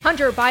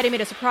Hunter Biden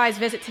made a surprise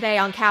visit today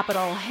on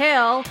Capitol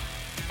Hill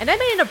and then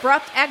made an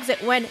abrupt exit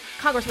when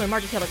Congresswoman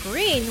Marjorie Taylor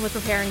Greene was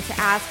preparing to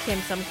ask him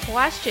some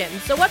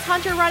questions. So what's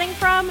Hunter running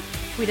from?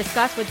 We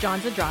discuss with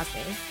John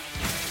Zadrozny.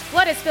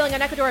 Blood is spilling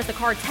on Ecuador as the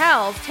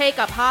cartels take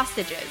up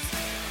hostages.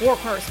 War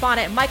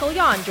correspondent Michael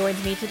Yon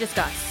joins me to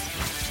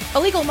discuss.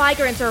 Illegal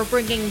migrants are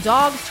bringing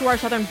dogs to our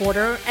southern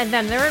border and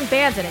then they're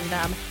abandoning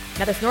them.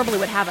 Now this normally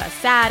would have a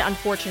sad,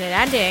 unfortunate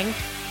ending,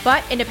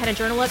 but independent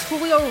journalist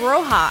Julio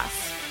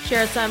Rosas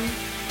shares some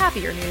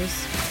happier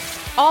news.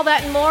 All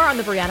that and more on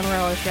the Breanna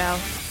Morello Show.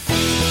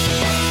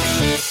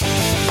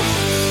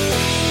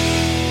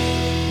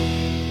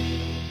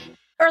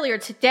 Earlier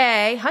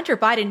today, Hunter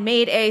Biden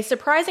made a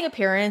surprising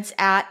appearance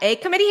at a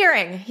committee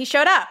hearing. He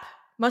showed up.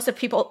 Most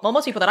people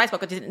that I spoke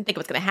with didn't think it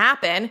was going to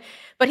happen,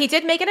 but he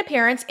did make an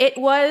appearance. It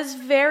was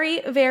very,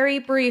 very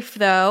brief,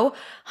 though.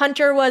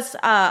 Hunter was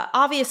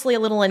obviously a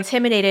little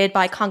intimidated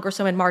by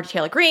Congresswoman Marjorie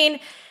Taylor Greene.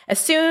 As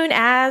soon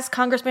as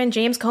Congressman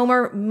James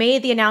Comer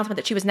made the announcement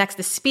that she was next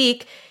to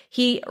speak,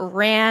 he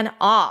ran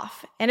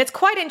off. And it's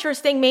quite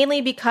interesting,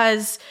 mainly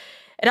because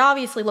it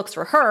obviously looks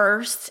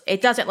rehearsed.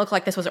 It doesn't look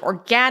like this was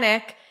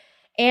organic.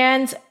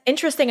 And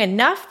interesting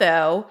enough,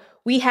 though,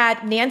 we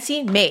had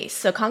Nancy Mace.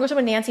 So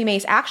Congresswoman Nancy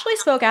Mace actually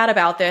spoke out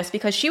about this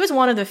because she was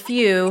one of the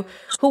few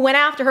who went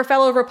after her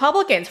fellow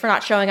Republicans for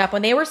not showing up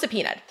when they were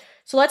subpoenaed.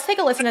 So let's take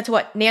a listen to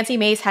what Nancy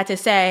Mace had to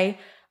say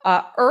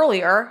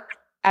earlier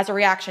as a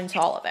reaction to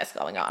all of this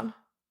going on.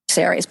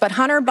 But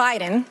Hunter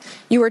Biden,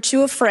 you were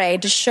too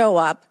afraid to show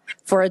up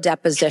for a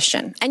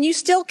deposition, and you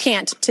still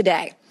can't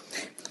today.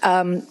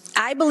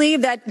 I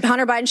believe that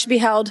Hunter Biden should be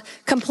held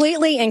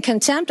completely in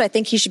contempt. I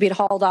think he should be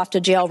hauled off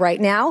to jail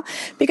right now,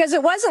 because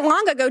it wasn't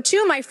long ago,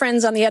 too, my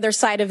friends on the other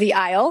side of the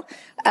aisle,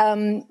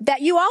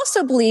 that you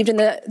also believed in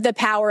the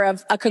power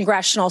of a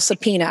congressional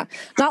subpoena.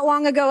 Not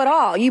long ago at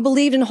all. You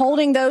believed in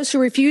holding those who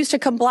refuse to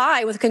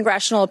comply with a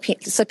congressional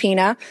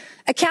subpoena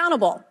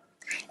accountable.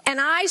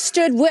 And I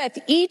stood with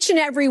each and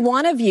every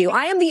one of you.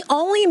 I am the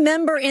only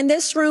member in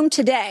this room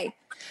today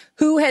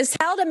who has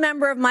held a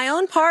member of my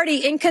own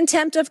party in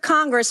contempt of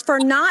Congress for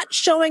not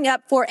showing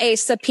up for a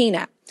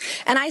subpoena.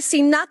 And I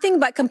see nothing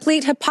but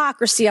complete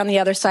hypocrisy on the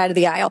other side of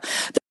the aisle.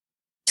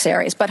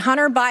 But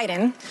Hunter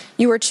Biden,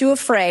 you were too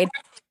afraid.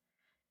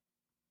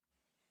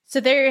 So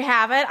there you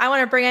have it. I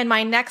want to bring in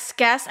my next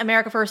guest,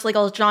 America First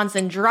Legal's John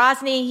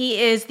Zadrozny. He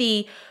is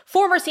the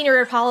former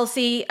senior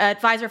policy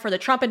advisor for the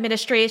Trump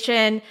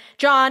administration.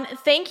 John,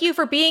 thank you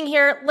for being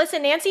here.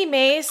 Listen, Nancy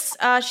Mace,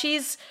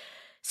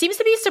 seems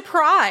to be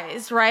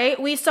surprised, right?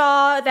 We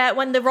saw that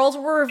when the roles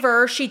were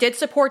reversed, she did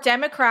support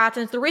Democrats.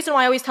 And it's the reason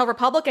why I always tell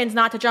Republicans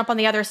not to jump on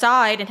the other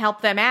side and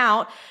help them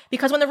out,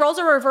 because when the roles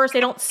are reversed, they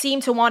don't seem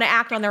to want to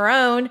act on their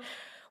own.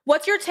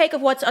 What's your take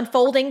of what's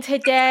unfolding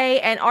today?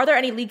 And are there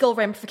any legal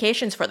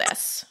ramifications for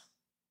this?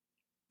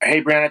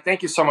 Hey, Breanna,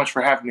 thank you so much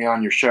for having me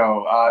on your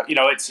show.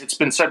 It's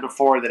been said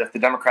before that if the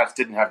Democrats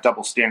didn't have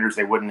double standards,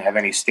 they wouldn't have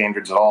any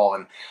standards at all.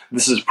 And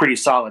this is pretty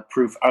solid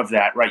proof of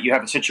that, right? You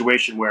have a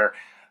situation where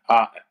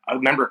a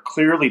member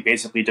clearly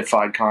basically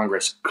defied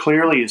Congress,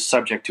 clearly is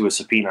subject to a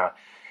subpoena,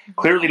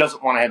 clearly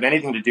doesn't want to have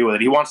anything to do with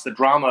it. He wants the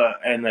drama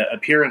and the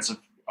appearance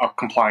of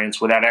compliance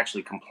without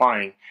actually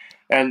complying.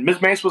 And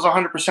Ms. Mace was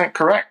 100%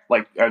 correct.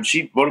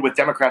 She voted with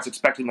Democrats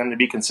expecting them to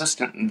be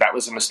consistent, and that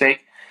was a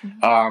mistake.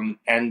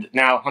 And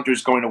now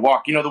Hunter's going to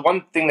walk. You know, the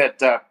one thing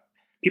that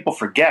people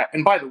forget,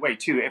 and by the way,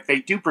 too, if they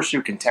do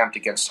pursue contempt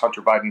against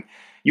Hunter Biden,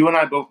 you and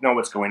I both know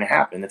what's going to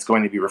happen. It's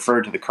going to be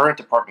referred to the current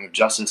Department of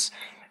Justice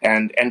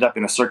and end up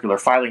in a circular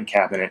filing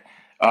cabinet.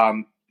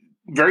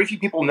 Very few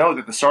people know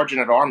that the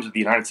Sergeant at Arms of the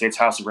United States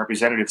House of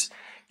Representatives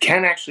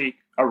can actually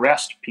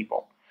arrest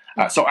people.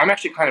 So I'm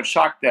actually kind of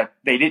shocked that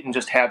they didn't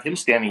just have him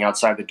standing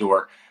outside the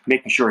door,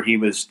 making sure he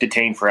was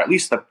detained for at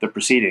least the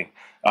proceeding.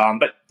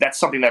 But that's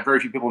something that very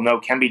few people know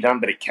can be done,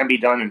 but it can be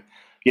done. And,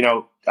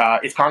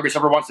 if Congress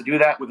ever wants to do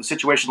that with a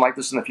situation like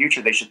this in the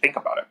future, they should think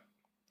about it.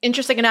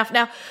 Interesting enough.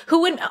 Now,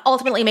 who would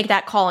ultimately make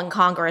that call in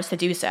Congress to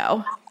do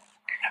so?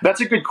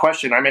 That's a good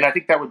question. I mean, I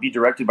think that would be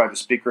directed by the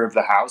Speaker of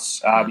the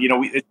House.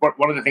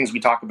 One of the things we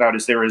talk about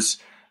is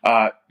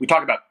we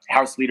talk about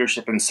House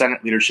leadership and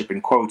Senate leadership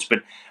in quotes,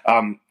 but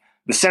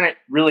the Senate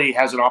really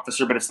has an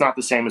officer, but it's not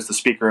the same as the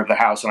Speaker of the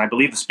House, and I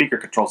believe the Speaker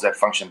controls that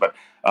function. But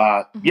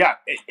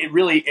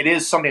it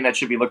is something that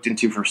should be looked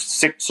into for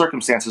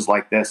circumstances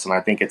like this, and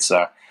I think it's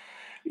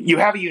you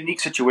have a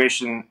unique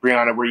situation,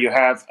 Breanna, where you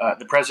have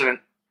the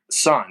president's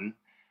son,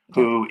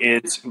 who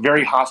is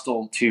very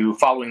hostile to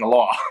following the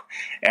law.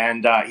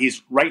 And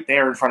he's right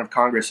there in front of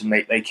Congress, and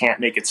they can't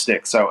make it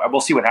stick. So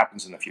we'll see what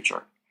happens in the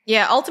future.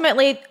 Yeah,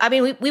 ultimately, I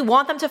mean, we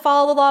want them to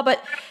follow the law,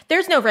 but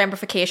there's no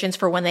ramifications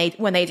for when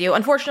they do.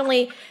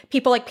 Unfortunately,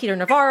 people like Peter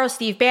Navarro,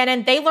 Steve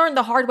Bannon, they learned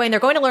the hard way, and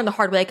they're going to learn the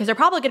hard way because they're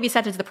probably going to be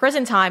sentenced to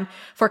prison time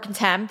for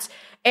contempt.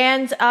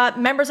 And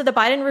members of the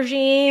Biden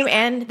regime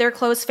and their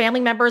close family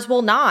members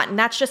will not. And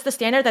that's just the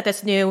standard that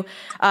this new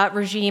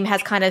regime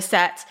has kind of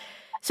set.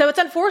 So it's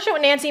unfortunate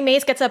when Nancy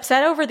Mace gets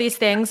upset over these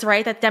things,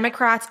 right? That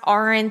Democrats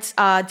aren't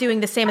doing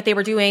the same that they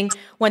were doing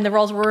when the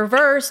roles were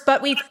reversed.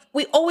 But we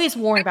always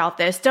warn about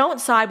this. Don't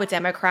side with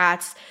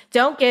Democrats.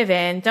 Don't give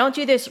in. Don't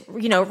do this,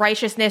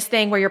 righteousness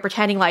thing where you're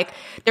pretending like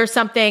there's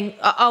something.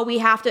 We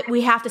have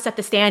to set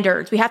the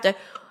standards. We have to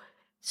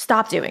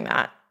stop doing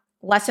that.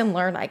 Lesson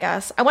learned, I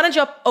guess. I want to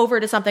jump over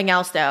to something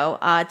else, though.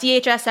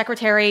 DHS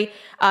Secretary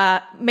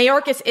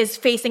Mayorkas is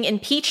facing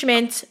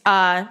impeachment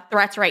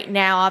threats right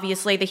now.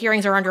 Obviously, the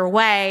hearings are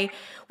underway.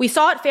 We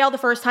saw it fail the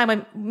first time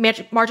when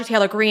Marjorie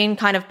Taylor Greene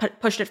kind of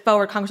pushed it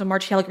forward. Congresswoman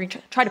Marjorie Taylor Greene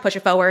tried to push it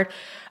forward.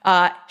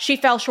 She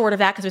fell short of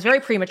that because it was very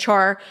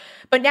premature.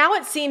 But now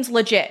it seems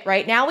legit,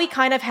 right? Now we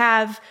kind of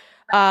have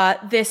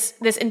this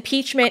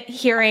impeachment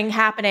hearing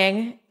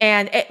happening,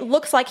 and it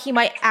looks like he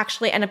might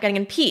actually end up getting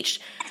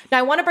impeached. Now,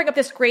 I want to bring up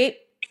this great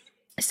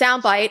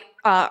soundbite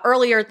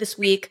earlier this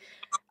week.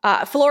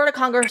 Florida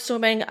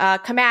Congresswoman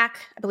Kamak,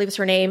 I believe is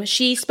her name,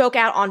 she spoke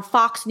out on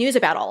Fox News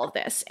about all of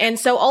this. And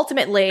so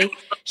ultimately,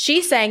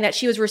 she's saying that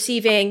she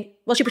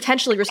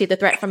potentially received the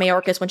threat from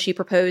Mayorkas when she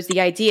proposed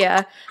the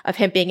idea of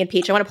him being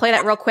impeached. I want to play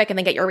that real quick and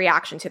then get your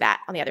reaction to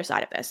that on the other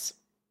side of this.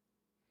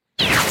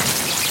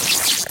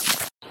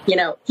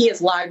 He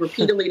has lied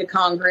repeatedly to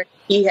Congress.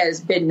 He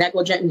has been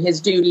negligent in his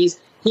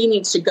duties. He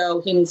needs to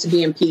go. He needs to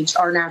be impeached.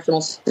 Our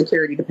national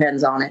security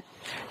depends on it.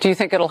 Do you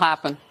think it'll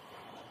happen?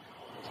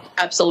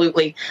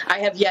 Absolutely. I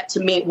have yet to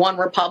meet one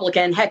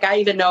Republican. Heck, I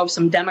even know of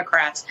some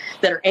Democrats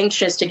that are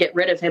anxious to get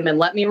rid of him. And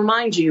let me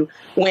remind you,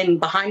 when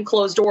behind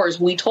closed doors,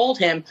 we told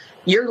him,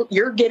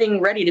 you're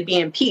getting ready to be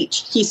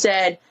impeached. He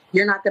said,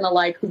 you're not going to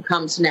like who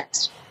comes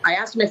next. I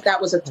asked him if that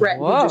was a threat.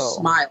 Whoa. He just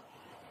smiled.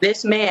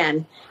 This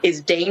man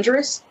is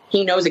dangerous.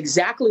 He knows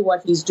exactly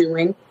what he's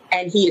doing,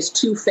 and he is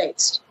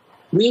two-faced.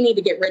 We need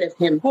to get rid of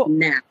him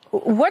now.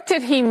 What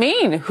did he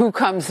mean, who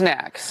comes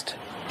next?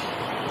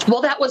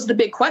 Well, that was the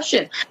big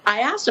question. I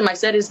asked him, I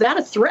said, is that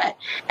a threat?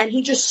 And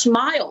he just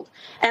smiled.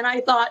 And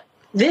I thought,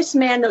 this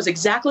man knows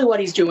exactly what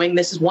he's doing.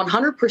 This is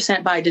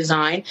 100% by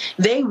design.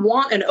 They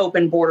want an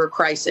open border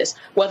crisis,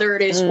 whether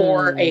it is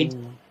for a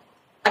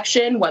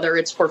election, whether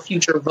it's for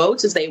future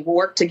votes as they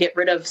work to get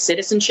rid of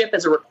citizenship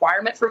as a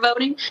requirement for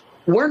voting.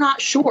 We're not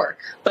sure,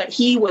 but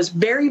he was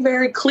very,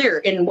 very clear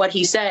in what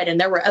he said,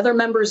 and there were other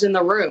members in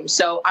the room.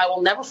 So I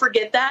will never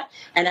forget that.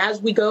 And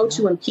as we go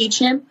to impeach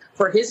him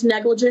for his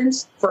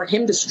negligence, for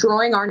him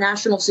destroying our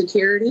national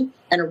security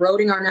and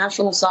eroding our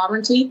national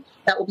sovereignty,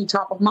 that will be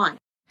top of mind.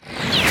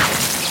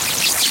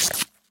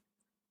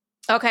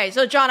 Okay,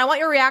 so John, I want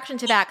your reaction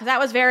to that, because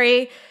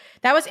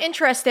that was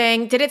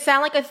interesting. Did it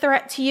sound like a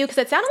threat to you? Because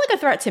it sounded like a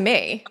threat to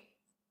me.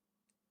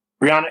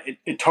 Breanna,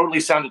 it totally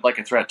sounded like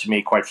a threat to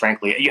me, quite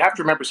frankly. You have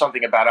to remember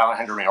something about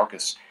Alejandro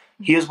Mayorkas.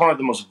 He is one of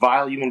the most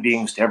vile human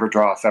beings to ever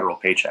draw a federal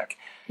paycheck.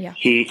 Yeah.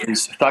 He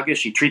is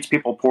thuggish. He treats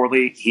people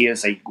poorly. He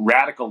is a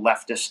radical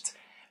leftist.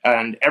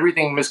 And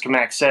everything Ms.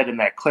 Kamak said in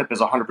that clip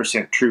is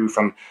 100% true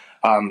from,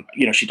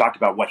 she talked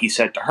about what he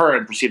said to her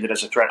and perceived it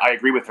as a threat. I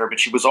agree with her, but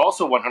she was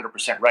also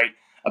 100% right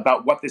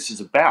about what this is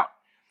about.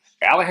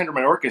 Alejandro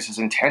Mayorkas is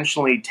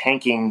intentionally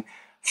tanking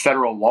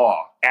federal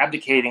law,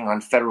 abdicating on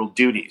federal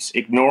duties,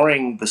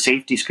 ignoring the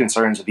safety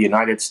concerns of the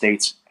United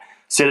States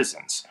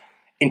citizens,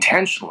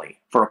 intentionally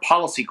for a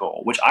policy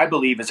goal, which I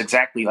believe is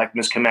exactly like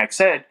Ms. Kamak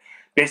said,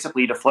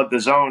 basically to flood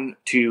the zone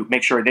to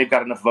make sure they've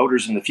got enough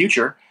voters in the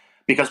future.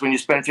 Because when you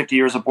spend 50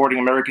 years aborting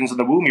Americans in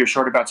the womb, you're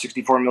short about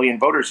 64 million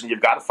voters, and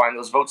you've got to find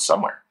those votes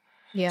somewhere.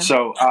 Yeah.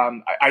 So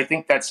I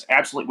think that's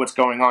absolutely what's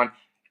going on.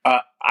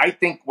 I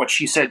think what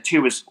she said,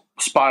 too, is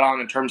spot on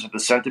in terms of the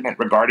sentiment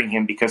regarding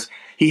him, because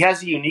he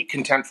has a unique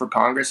contempt for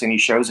Congress, and he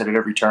shows it at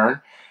every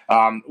turn.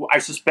 I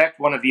suspect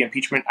one of the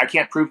impeachment, I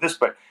can't prove this,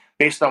 but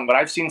based on what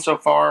I've seen so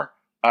far,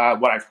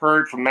 what I've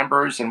heard from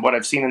members and what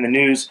I've seen in the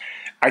news,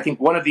 I think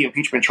one of the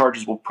impeachment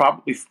charges will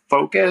probably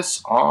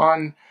focus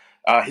on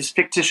his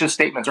fictitious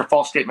statements, or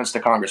false statements to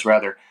Congress,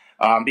 rather,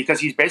 because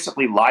he's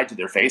basically lied to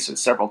their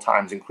faces several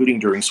times, including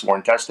during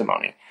sworn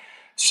testimony.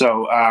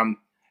 So,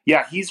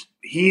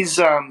 he's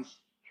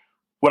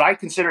what I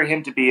consider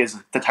him to be is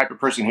the type of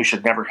person who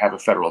should never have a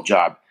federal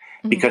job,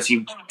 because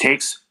he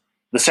takes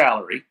the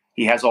salary,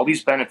 he has all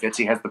these benefits,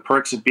 he has the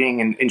perks of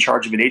being in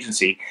charge of an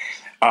agency,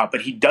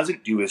 but he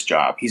doesn't do his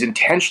job. He's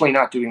intentionally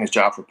not doing his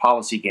job for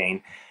policy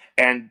gain,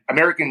 and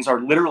Americans are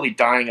literally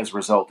dying as a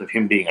result of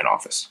him being in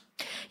office.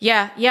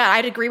 Yeah,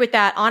 I'd agree with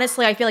that.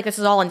 Honestly, I feel like this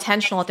is all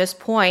intentional at this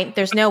point.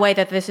 There's no way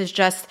that this is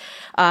just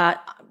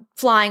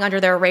flying under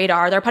their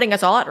radar. They're putting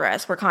us all at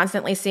risk. We're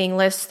constantly seeing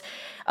lists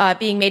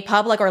being made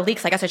public, or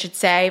leaks, I guess I should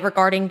say,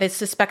 regarding the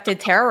suspected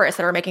terrorists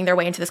that are making their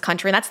way into this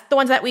country. And that's the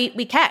ones that we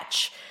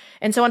catch.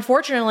 And so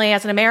unfortunately,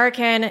 as an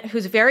American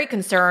who's very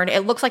concerned,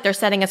 it looks like they're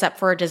setting us up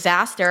for a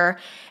disaster,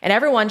 and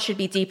everyone should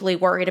be deeply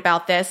worried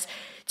about this.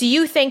 Do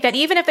you think that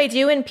even if they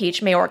do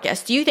impeach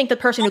Mayorkas, do you think the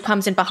person who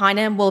comes in behind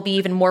him will be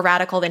even more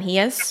radical than he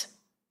is?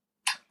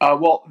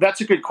 Well, that's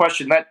a good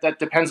question. That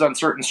depends on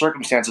certain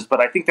circumstances, but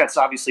I think that's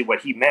obviously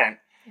what he meant.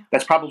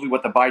 That's probably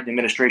what the Biden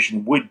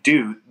administration would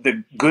do.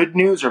 The good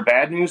news or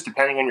bad news,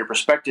 depending on your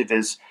perspective,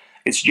 is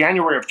it's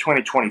January of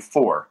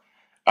 2024.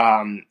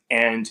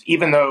 And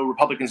even though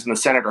Republicans in the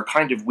Senate are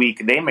kind of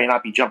weak, they may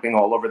not be jumping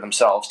all over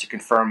themselves to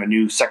confirm a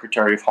new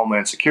Secretary of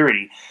Homeland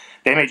Security.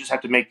 They may just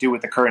have to make do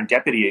with the current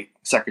deputy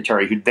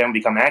secretary, who'd then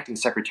become acting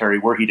secretary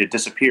were he to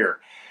disappear.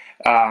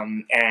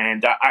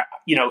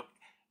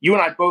 You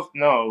and I both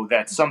know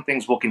that some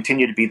things will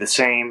continue to be the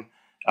same.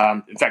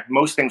 In fact,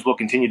 most things will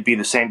continue to be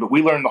the same. But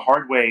we learned the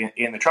hard way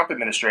in the Trump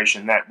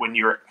administration that when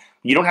you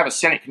don't have a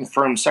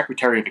Senate-confirmed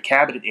secretary of a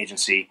cabinet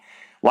agency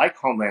like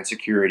Homeland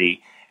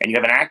Security, and you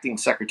have an acting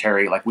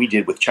secretary like we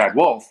did with Chad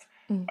Wolf,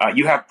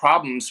 you have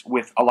problems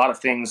with a lot of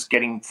things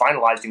getting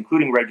finalized,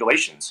 including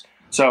regulations.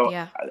 So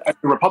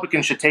the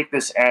Republicans should take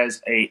this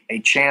as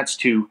a chance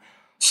to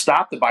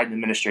stop the Biden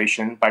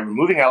administration by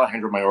removing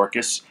Alejandro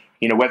Mayorkas.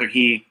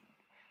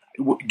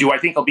 Do I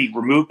think he'll be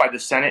removed by the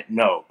Senate?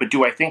 No. But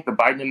do I think the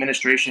Biden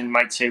administration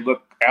might say,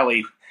 look,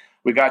 Ellie,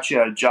 we got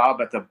you a job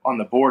on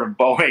the board of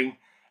Boeing.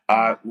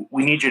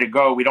 We need you to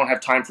go. We don't have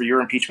time for your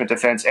impeachment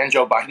defense and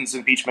Joe Biden's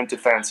impeachment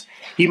defense.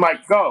 He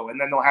might go, and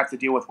then they'll have to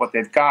deal with what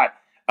they've got.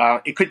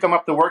 It could gum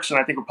up the works, and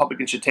I think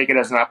Republicans should take it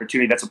as an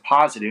opportunity. That's a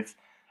positive,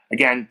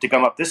 again, to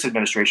gum up this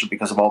administration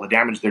because of all the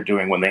damage they're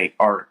doing when they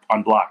are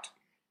unblocked.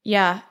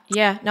 Yeah.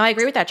 No, I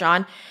agree with that,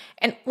 John.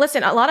 And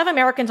listen, a lot of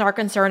Americans are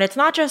concerned. It's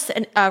not just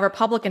a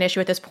Republican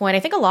issue at this point. I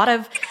think a lot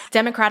of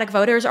Democratic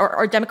voters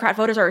or Democrat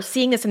voters are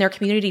seeing this in their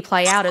community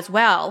play out as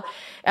well.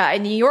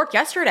 In New York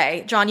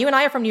yesterday, John, you and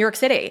I are from New York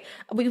City.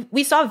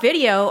 We saw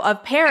video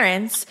of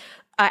parents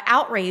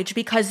outraged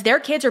because their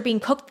kids are being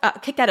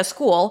kicked out of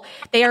school.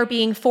 They are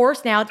being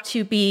forced now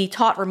to be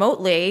taught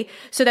remotely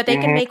so that they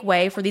can make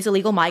way for these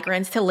illegal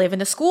migrants to live in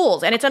the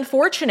schools. And it's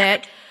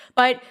unfortunate,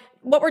 but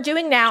what we're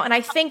doing now, and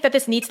I think that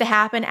this needs to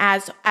happen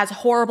as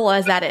horrible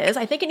as that is,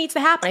 I think it needs to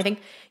happen. I think,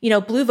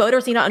 blue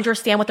voters need to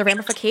understand what the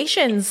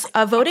ramifications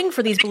of voting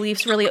for these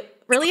beliefs really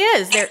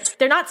is.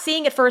 They're not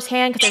seeing it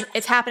firsthand because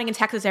it's happening in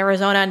Texas,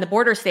 Arizona, and the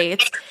border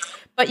states.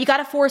 But you got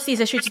to force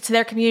these issues to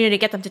their community to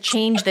get them to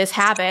change this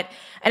habit.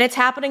 And it's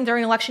happening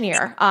during election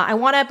year.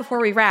 Before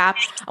we wrap,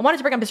 I wanted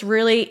to bring up this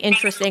really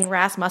interesting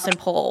Rasmussen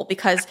poll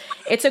because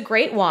it's a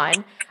great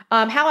one.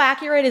 How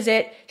accurate is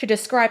it to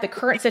describe the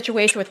current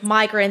situation with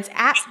migrants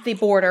at the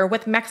border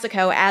with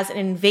Mexico as an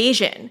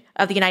invasion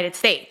of the United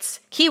States?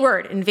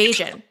 Keyword,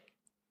 invasion.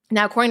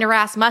 Now, according to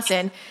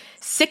Rasmussen,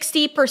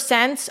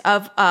 60%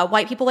 of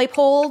white people they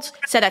polled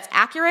said that's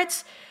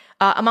accurate.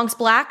 Amongst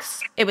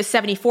blacks, it was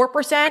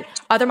 74%.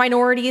 Other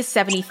minorities,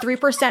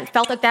 73%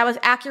 felt like that was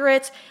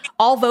accurate.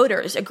 All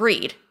voters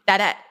agreed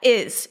that it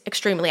is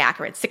extremely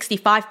accurate,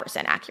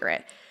 65%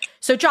 accurate.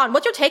 So, John,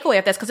 what's your takeaway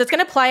of this? Because it's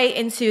going to play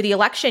into the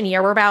election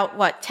year. We're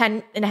about,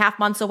 10 and a half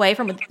months away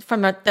from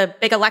the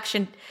big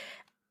election.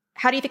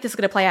 How do you think this is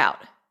going to play out?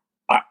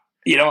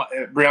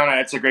 Breanna,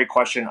 that's a great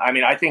question. I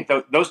mean, I think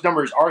those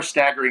numbers are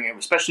staggering,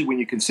 especially when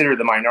you consider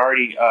the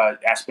minority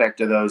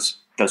aspect of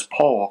the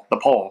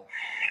poll.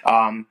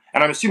 And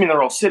I'm assuming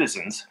they're all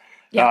citizens.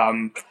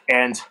 Yeah.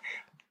 And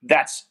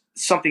that's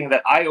something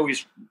that I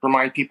always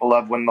remind people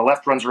of when the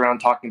left runs around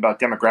talking about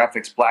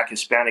demographics, black,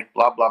 Hispanic,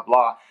 blah, blah,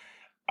 blah.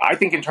 I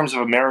think in terms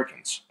of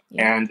Americans.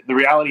 Yeah. And the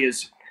reality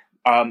is,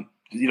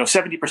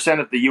 70%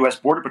 of the U.S.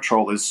 Border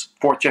Patrol is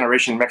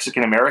fourth-generation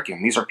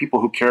Mexican-American. These are people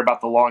who care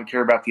about the law and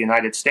care about the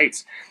United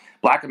States.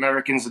 Black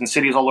Americans in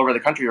cities all over the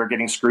country are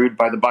getting screwed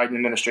by the Biden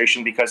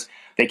administration because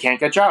they can't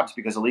get jobs,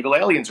 because illegal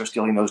aliens are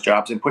stealing those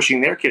jobs and pushing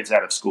their kids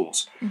out of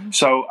schools. Mm-hmm.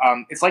 So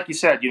it's like you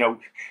said,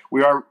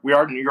 we are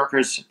New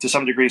Yorkers to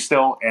some degree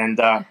still, and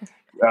our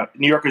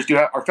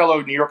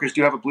fellow New Yorkers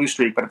do have a blue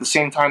streak, but at the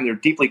same time, they're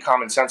deeply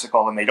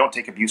commonsensical and they don't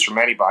take abuse from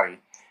anybody.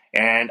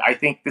 And I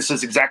think this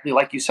is exactly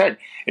like you said.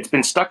 It's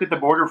been stuck at the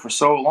border for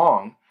so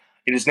long.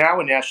 It is now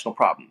a national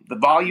problem. The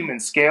volume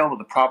and scale of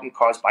the problem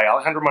caused by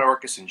Alejandro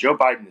Mayorkas and Joe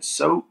Biden is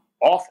so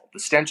awful. The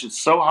stench is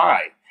so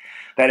high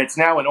that it's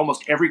now in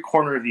almost every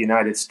corner of the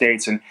United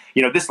States. And,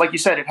 this, like you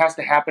said, it has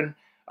to happen.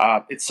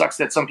 It sucks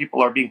that some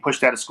people are being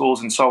pushed out of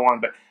schools and so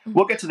on, but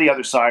we'll get to the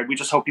other side. We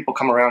just hope people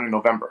come around in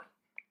November.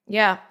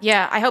 Yeah,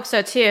 I hope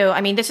so too. I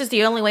mean, this is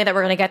the only way that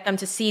we're going to get them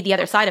to see the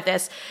other side of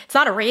this. It's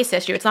not a race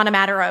issue. It's not a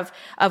matter of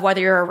whether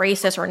you're a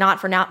racist or not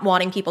for not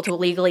wanting people to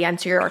illegally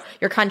enter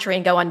your country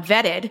and go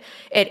unvetted.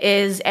 It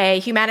is a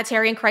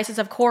humanitarian crisis,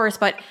 of course,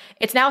 but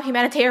it's now a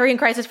humanitarian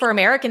crisis for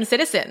American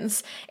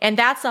citizens. And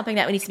that's something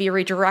that needs to be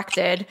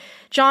redirected.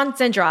 John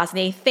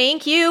Zadrozny,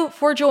 thank you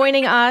for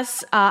joining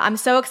us. I'm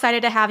so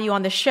excited to have you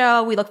on the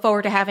show. We look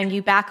forward to having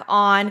you back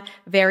on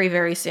very,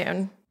 very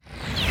soon.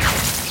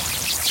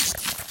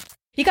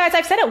 You guys,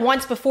 I've said it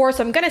once before,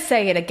 so I'm going to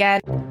say it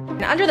again.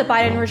 Under the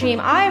Biden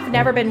regime, I've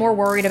never been more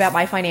worried about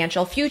my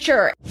financial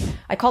future.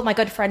 I called my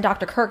good friend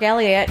Dr. Kirk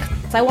Elliott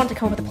because I wanted to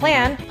come up with a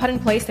plan put in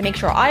place to make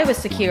sure I was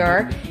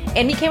secure,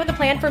 and he came with a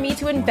plan for me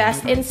to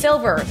invest in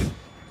silver.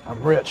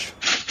 I'm rich.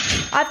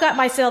 I've got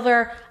my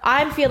silver.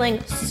 I'm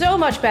feeling so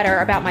much better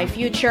about my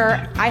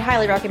future. I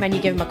highly recommend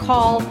you give him a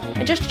call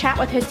and just chat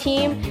with his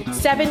team,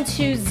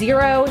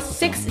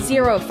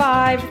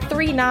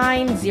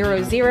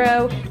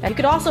 720-605-3900. Now, you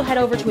could also head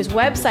over to his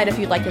website if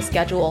you'd like to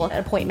schedule an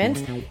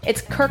appointment.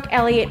 It's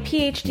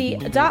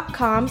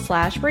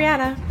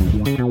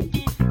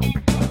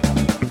kirkelliottphd.com/Breanna.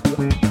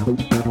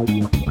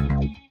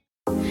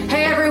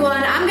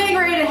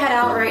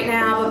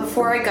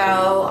 before I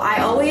go,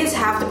 I always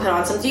have to put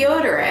on some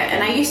deodorant.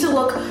 And I used to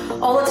look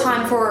all the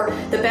time for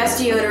the best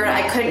deodorant.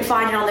 I couldn't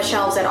find it on the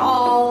shelves at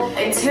all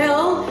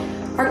until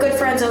our good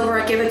friends over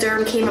at Give a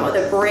Derm came out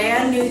with a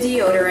brand new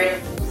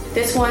deodorant.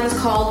 This one's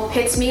called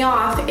Pits Me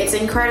Off. It's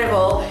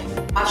incredible.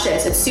 Watch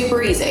this, it's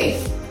super easy.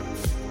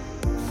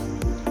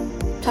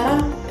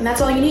 Ta-da, and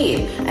that's all you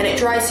need. And it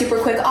dries super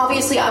quick.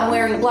 Obviously, I'm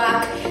wearing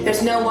black.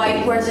 There's no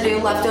white residue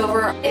left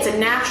over. It's a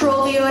natural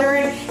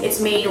deodorant. It's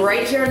made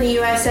right here in the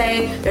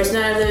USA. There's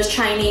none of those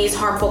Chinese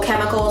harmful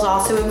chemicals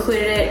also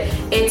included in it.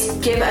 It's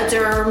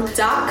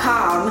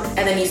giveaderm.com, and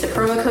then use the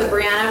promo code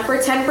Breanna for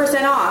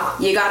 10% off.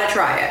 You gotta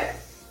try it.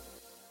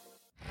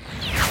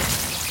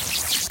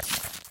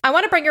 I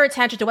want to bring your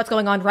attention to what's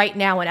going on right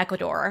now in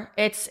Ecuador.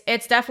 It's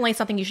definitely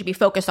something you should be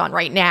focused on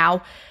right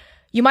now.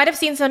 You might have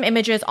seen some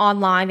images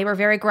online. They were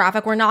very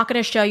graphic. We're not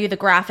going to show you the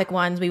graphic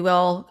ones. We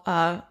will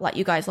let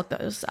you guys look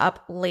those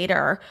up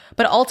later.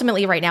 But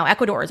ultimately, right now,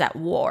 Ecuador is at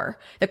war.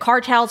 The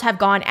cartels have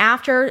gone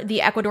after the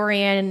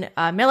Ecuadorian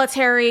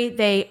military.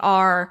 They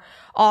are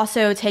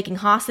also taking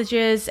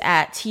hostages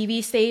at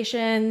TV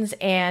stations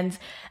and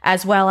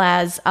as well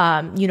as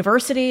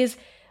universities.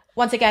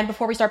 Once again,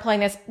 before we start playing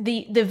this,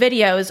 the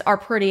videos are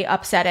pretty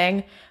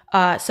upsetting.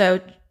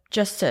 So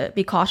just to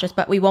be cautious,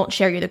 but we won't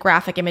share you the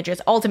graphic images.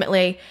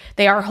 Ultimately,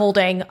 they are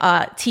holding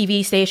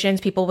TV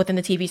stations, people within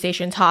the TV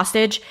stations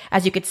hostage.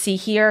 As you could see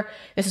here,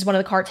 this is one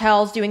of the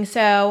cartels doing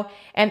so.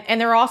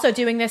 And they're also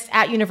doing this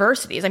at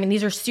universities. I mean,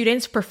 these are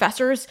students,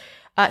 professors.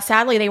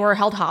 Sadly, they were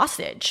held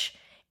hostage.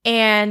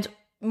 And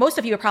most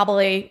of you are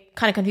probably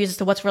kind of confused as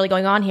to what's really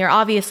going on here.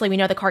 Obviously, we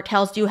know the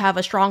cartels do have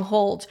a strong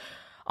hold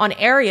on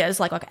areas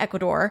like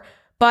Ecuador.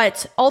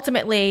 But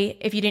ultimately,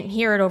 if you didn't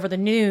hear it over the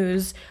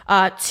news,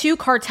 2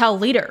 cartel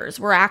leaders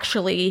were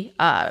actually,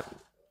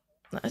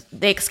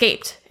 they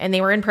escaped and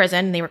they were in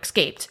prison and they were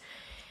escaped.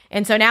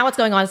 And so now what's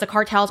going on is the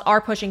cartels are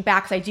pushing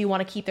back because they do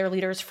want to keep their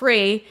leaders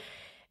free.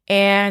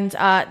 And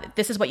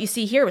this is what you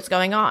see here, what's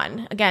going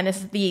on. Again, this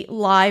is the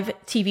live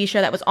TV show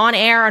that was on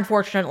air,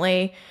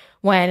 unfortunately,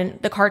 when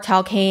the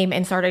cartel came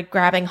and started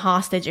grabbing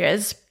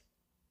hostages.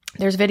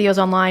 There's videos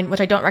online,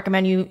 which I don't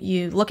recommend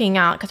you looking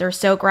at because they're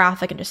so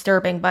graphic and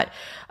disturbing, but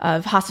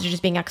of hostages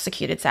being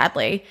executed,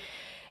 sadly.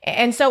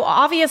 And so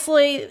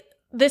obviously,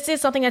 this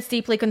is something that's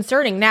deeply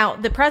concerning. Now,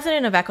 the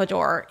president of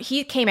Ecuador,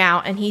 he came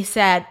out and he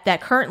said that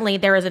currently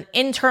there is an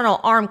internal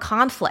armed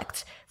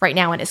conflict right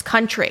now in his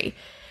country.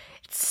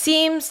 It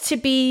seems to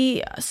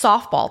be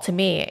softball to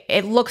me.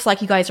 It looks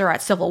like you guys are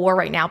at civil war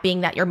right now,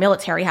 being that your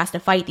military has to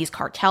fight these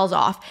cartels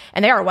off.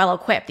 And they are well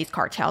equipped, these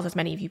cartels, as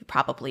many of you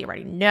probably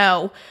already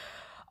know.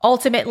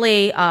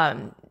 Ultimately,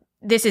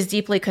 this is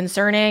deeply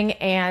concerning,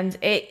 and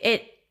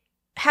it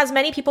has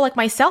many people like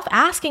myself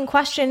asking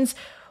questions.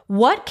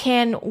 What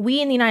can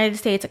we in the United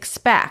States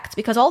expect?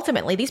 Because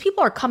ultimately, these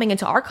people are coming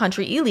into our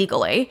country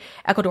illegally,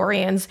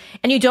 Ecuadorians,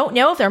 and you don't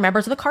know if they're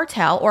members of the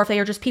cartel or if they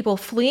are just people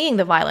fleeing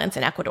the violence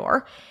in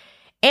Ecuador.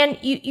 And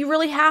you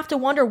really have to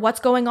wonder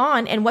what's going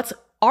on and what's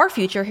our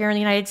future here in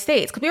the United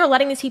States, because we are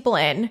letting these people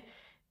in.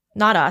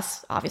 Not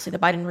us, obviously, the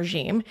Biden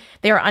regime.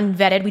 They are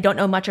unvetted. We don't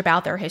know much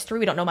about their history.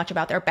 We don't know much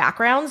about their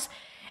backgrounds.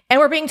 And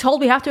we're being told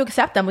we have to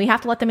accept them. We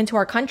have to let them into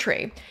our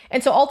country.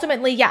 And so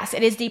ultimately, yes,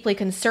 it is deeply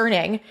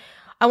concerning.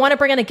 I want to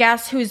bring in a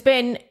guest who's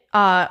been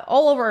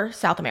all over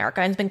South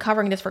America and has been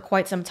covering this for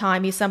quite some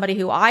time. He's somebody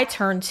who I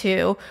turn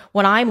to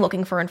when I'm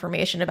looking for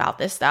information about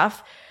this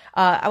stuff.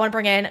 I want to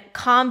bring in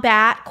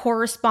combat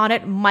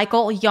correspondent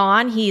Michael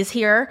Yon. He's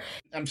here.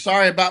 I'm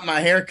sorry about my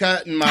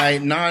haircut and my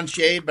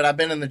non-shave, but I've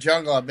been in the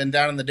jungle. I've been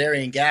down in the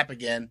Darien Gap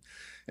again.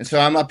 And so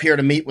I'm up here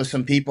to meet with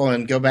some people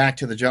and go back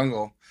to the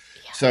jungle.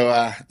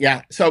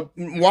 Yeah. So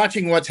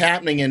watching what's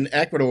happening in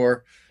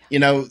Ecuador,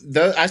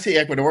 I see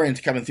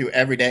Ecuadorians coming through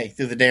every day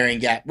through the Darien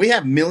Gap. We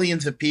have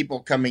millions of people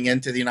coming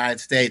into the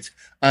United States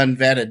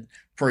unvetted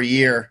per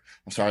year.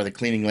 I'm sorry, the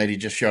cleaning lady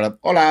just showed up.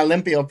 Hola,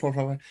 limpio, por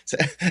favor.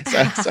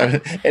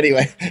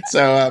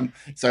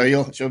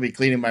 She'll be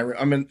cleaning my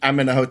room. I'm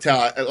in a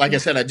hotel. Like I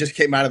said, I just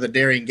came out of the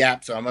Darien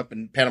Gap, so I'm up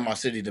in Panama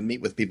City to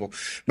meet with people.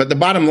 But the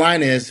bottom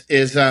line is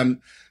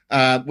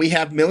we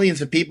have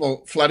millions of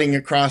people flooding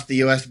across the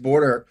U.S.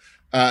 border,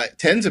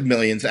 tens of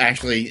millions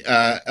actually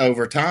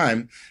over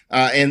time,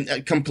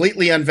 and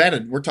completely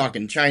unvetted. We're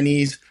talking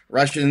Chinese,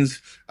 Russians,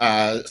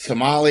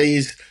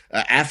 Somalis,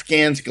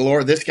 Afghans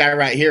galore. This guy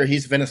right here,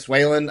 he's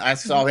Venezuelan. I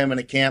saw him in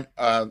a camp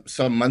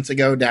some months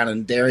ago down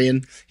in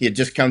Darien. He had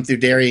just come through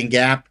Darien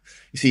Gap.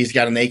 You see, he's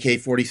got an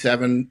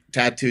AK-47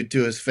 tattooed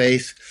to his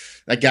face.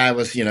 That guy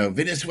was,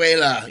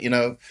 Venezuela,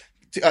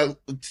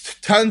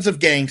 tons of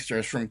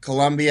gangsters from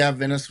Colombia,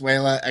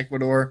 Venezuela,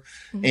 Ecuador.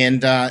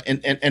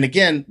 Mm-hmm. And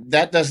again,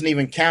 that doesn't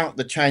even count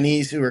the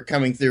Chinese who are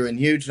coming through in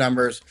huge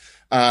numbers,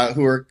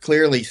 who are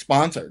clearly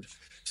sponsored.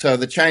 So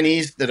the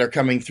Chinese that are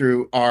coming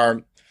through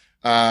are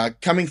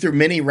coming through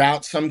many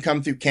routes. Some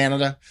come through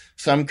Canada.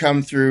 Some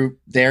come through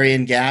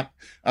Darien Gap.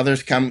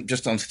 Others come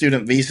just on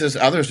student visas.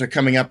 Others are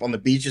coming up on the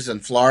beaches in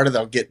Florida.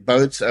 They'll get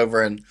boats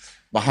over in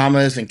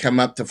Bahamas and come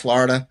up to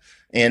Florida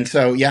And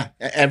so, yeah,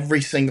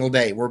 every single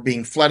day we're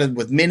being flooded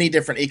with many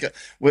different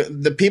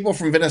the people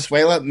from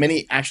Venezuela,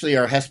 many actually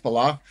are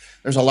Hezbollah.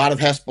 There's a lot of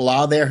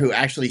Hezbollah there who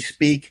actually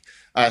speak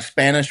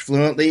Spanish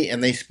fluently,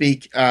 and they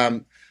speak,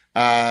 and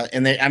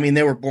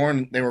they were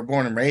born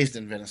and raised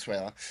in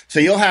Venezuela. So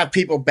you'll have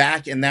people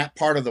back in that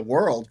part of the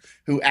world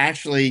who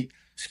actually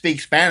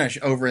speak Spanish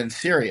over in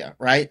Syria,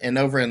 right? And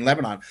over in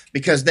Lebanon,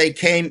 because they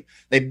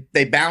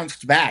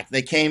bounced back.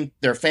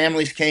 Their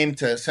families came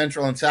to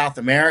Central and South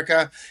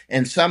America,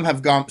 and some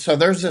have gone. So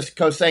there's this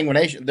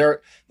consanguination.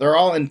 They're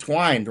all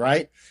entwined,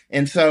 right?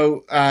 And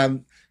so,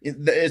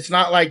 it's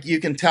not like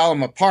you can tell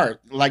them apart.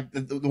 Like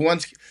the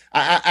ones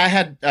I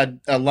had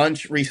a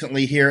lunch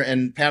recently here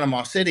in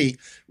Panama City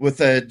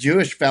with a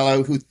Jewish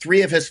fellow who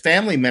 3 of his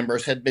family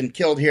members had been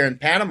killed here in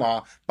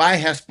Panama by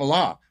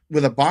Hezbollah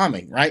with a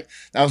bombing, right?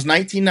 That was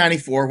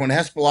 1994 when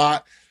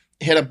Hezbollah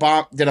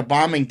did a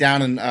bombing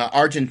down in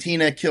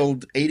Argentina,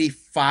 killed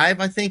 85,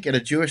 I think, at a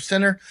Jewish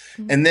center.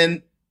 Mm-hmm. And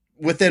then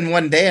within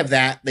one day of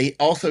that, they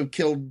also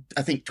killed,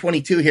 I think,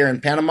 22 here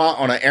in Panama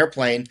on an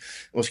airplane. It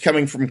was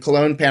coming from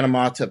Cologne,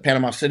 Panama to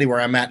Panama City,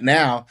 where I'm at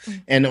now. Mm-hmm.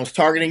 And it was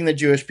targeting the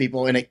Jewish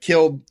people, and it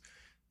killed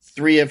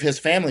 3 of his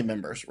family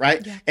members,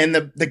 right? Yeah. And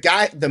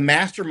the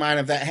mastermind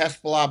of that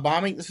Hezbollah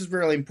bombing, this is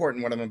really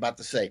important what I'm about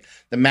to say.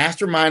 The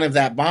mastermind of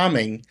that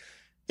bombing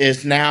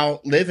is now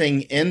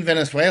living in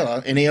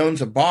Venezuela, and he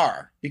owns a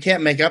bar. You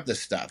can't make up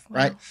this stuff, wow.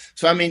 Right?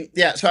 So I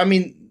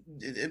mean,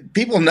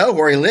 people know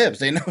where he lives.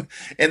 They know,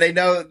 and they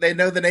know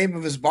the name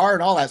of his bar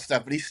and all that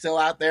stuff, but he's still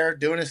out there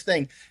doing his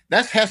thing.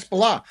 That's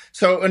Hezbollah.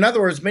 So in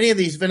other words, many of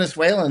these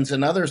Venezuelans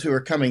and others who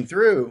are coming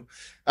through,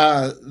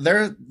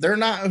 they're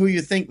not who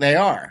you think they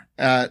are.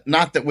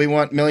 Not that we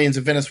want millions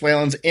of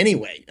Venezuelans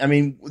anyway. I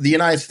mean, the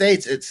United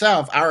States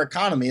itself, our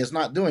economy is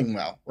not doing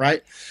well,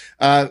 right?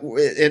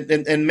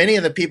 And many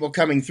of the people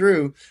coming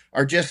through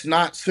are just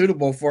not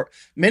suitable for.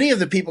 Many of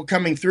the people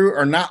coming through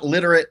are not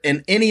literate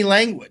in any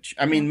language.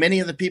 I mean,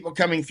 many of the people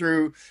coming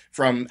through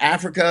from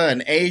Africa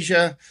and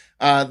Asia,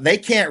 they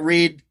can't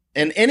read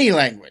in any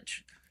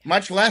language,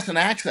 much less an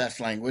access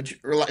language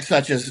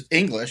such as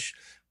English.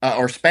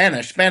 Or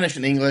Spanish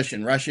and English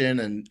and Russian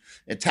and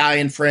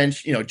Italian,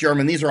 French,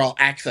 German. These are all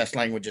access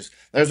languages.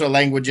 Those are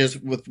languages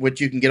with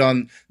which you can get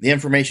on the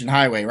information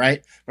highway,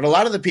 right? But a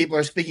lot of the people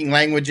are speaking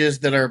languages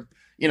that are,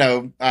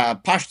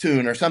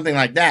 Pashtun or something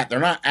like that. They're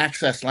not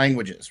access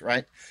languages,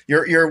 right?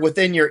 You're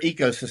within your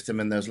ecosystem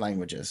in those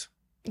languages.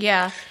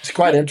 Yeah. It's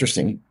quite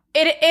interesting.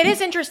 It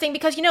is interesting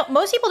because,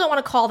 most people don't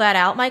want to call that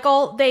out,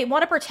 Michael. They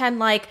want to pretend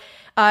like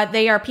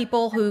they are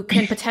people who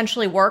can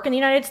potentially work in the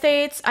United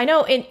States. I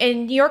know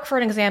in New York, for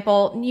an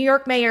example, the New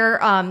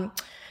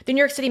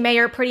York City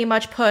mayor pretty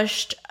much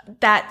pushed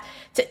that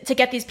to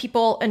get these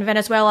people in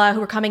Venezuela who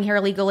were coming here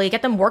illegally,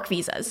 get them work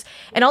visas.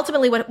 And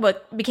ultimately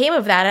what became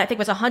of that, I think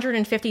was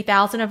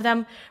 150,000 of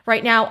them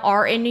right now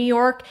are in New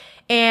York.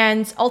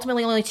 And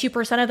ultimately only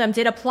 2% of them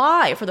did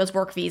apply for those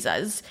work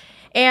visas.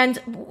 And,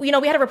 we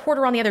had a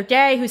reporter on the other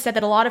day who said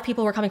that a lot of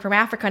people who are coming from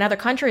Africa and other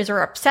countries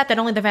are upset that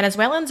only the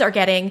Venezuelans are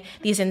getting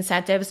these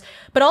incentives.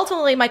 But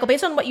ultimately, Michael,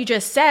 based on what you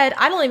just said,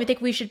 I don't even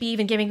think we should be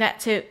even giving that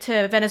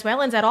to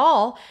Venezuelans at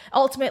all,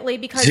 ultimately,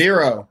 because...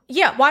 Zero.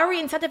 Yeah, why are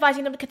we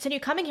incentivizing them to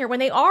continue coming here when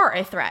they are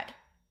a threat?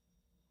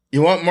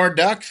 You want more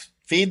ducks?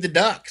 Feed the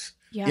ducks.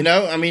 Yeah.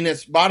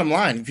 It's bottom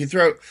line. If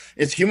you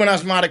it's human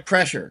osmotic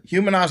pressure,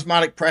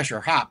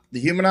 HOP.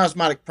 The human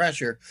osmotic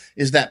pressure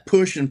is that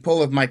push and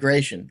pull of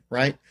migration,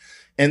 right?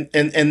 And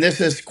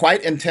this is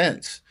quite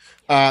intense.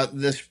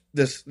 The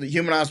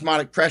human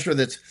osmotic pressure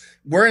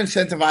we're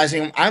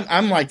incentivizing them.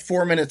 I'm like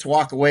 4 minutes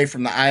walk away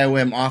from the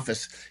IOM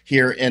office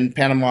here in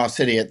Panama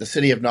City at the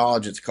City of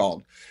Knowledge, it's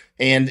called.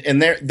 And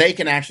they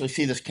can actually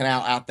see this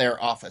canal out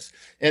their office.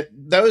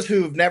 Those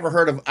who've never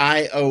heard of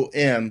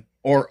IOM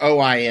or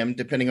OIM,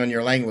 depending on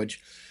your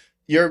language,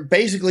 you're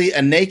basically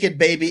a naked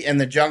baby in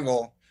the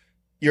jungle.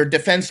 You're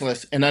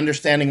defenseless in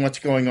understanding what's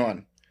going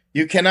on.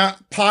 You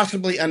cannot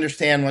possibly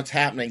understand what's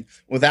happening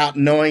without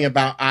knowing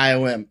about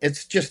IOM.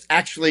 It's just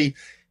actually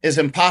as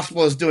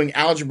impossible as doing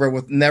algebra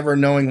with never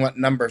knowing what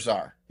numbers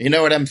are. You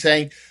know what I'm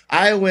saying?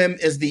 IOM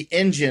is the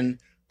engine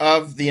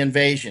of the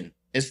invasion.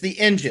 It's the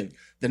engine.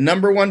 The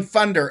number one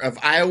funder of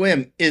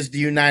IOM is the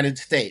United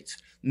States.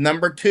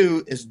 Number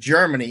 2 is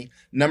Germany.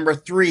 Number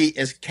 3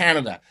 is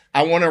Canada.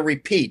 I want to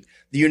repeat.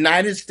 The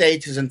United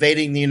States is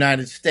invading the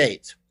United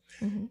States.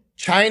 Mm-hmm.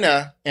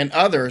 China and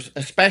others,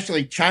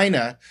 especially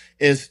China,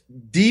 is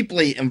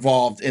deeply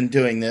involved in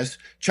doing this.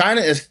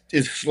 China is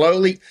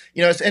slowly,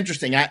 it's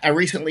interesting. I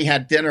recently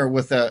had dinner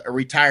with a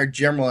retired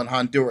general in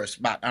Honduras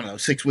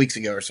about, 6 weeks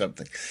ago or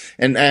something.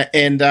 And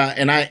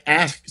I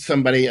asked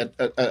somebody,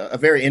 a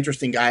very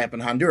interesting guy up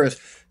in Honduras,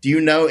 do you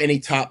know any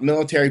top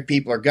military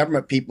people or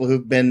government people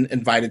who've been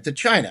invited to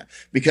China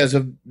because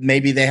of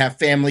maybe they have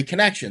family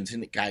connections?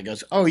 And the guy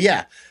goes, oh,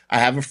 yeah, I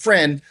have a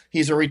friend.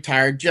 He's a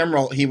retired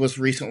general. He was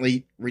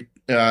recently,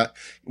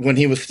 when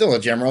he was still a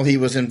general, he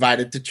was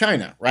invited to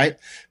China, right?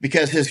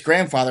 Because his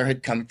grandfather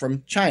had come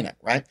from China,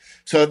 right?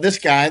 So this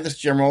guy, this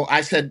general, I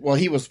said, well,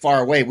 he was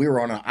far away. We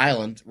were on an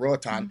island,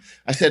 Roatan.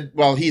 I said,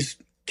 well, he's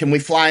can we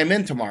fly him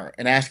in tomorrow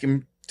and ask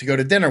him to go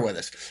to dinner with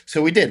us?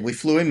 So we did. We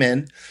flew him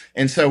in.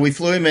 And so we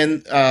flew him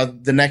in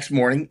the next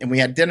morning, and we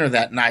had dinner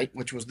that night,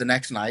 which was the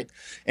next night.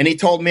 And he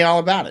told me all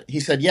about it.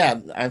 He said, yeah,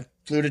 I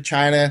flew to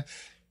China.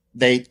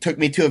 They took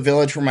me to a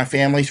village where my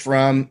family's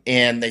from,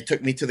 and they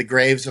took me to the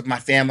graves of my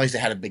families. They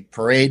had a big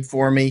parade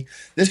for me.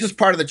 This is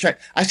part of the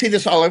I see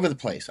this all over the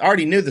place. I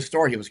already knew the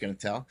story he was going to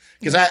tell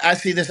because I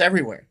see this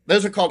everywhere.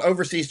 Those are called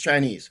overseas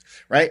Chinese,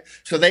 right?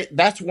 So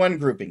that's one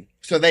grouping.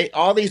 So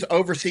all these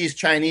overseas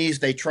Chinese,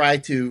 they try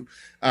to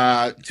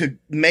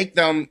make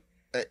them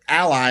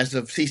allies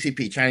of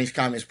CCP, Chinese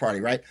Communist Party,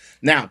 right?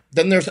 Now,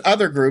 then there's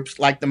other groups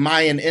like the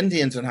Mayan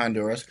Indians in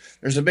Honduras.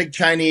 There's a big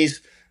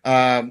Chinese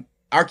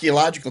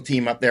archaeological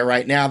team up there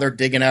right now. They're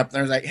digging up.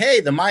 They're like, hey,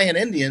 the Mayan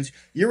Indians,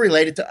 you're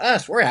related to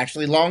us. We're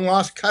actually long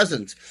lost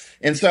cousins.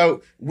 And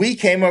so we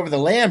came over the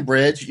land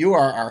bridge. You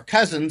are our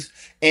cousins.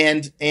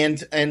 And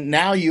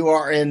now you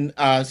are in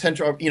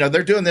Central,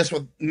 they're doing this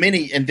with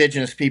many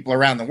indigenous people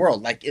around the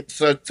world,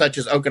 such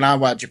as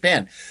Okinawa,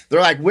 Japan. They're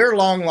like, we're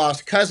long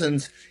lost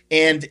cousins.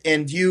 And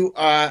you,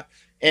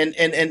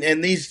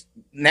 and these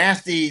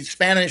nasty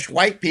Spanish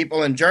white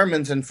people and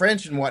Germans and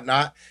French and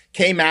whatnot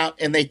came out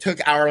and they took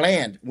our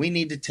land. We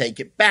need to take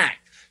it back.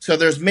 So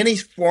there's many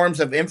forms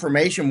of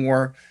information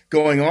war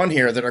going on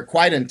here that are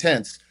quite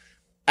intense.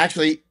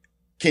 Actually,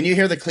 can you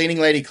hear the cleaning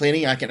lady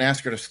cleaning? I can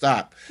ask her to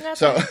stop. No,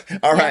 so,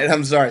 all right,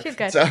 I'm sorry. She's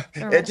good. So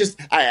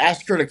I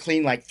asked her to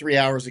clean like 3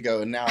 hours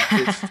ago, and now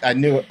I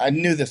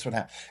knew this would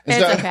happen.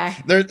 And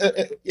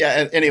it's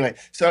okay. Anyway,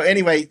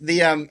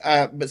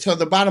 so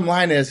the bottom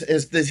line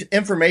is this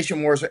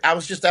information wars. I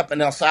was just up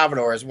in El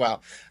Salvador as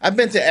well. I've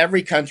been to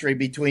every country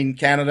between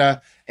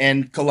Canada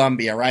and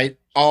Colombia, right?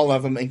 All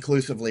of them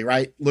inclusively,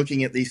 right?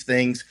 Looking at these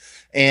things,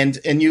 and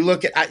you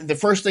look at the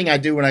first thing I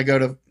do when I go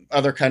to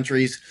other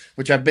countries,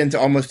 which I've been to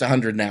almost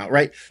 100 now,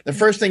 right? The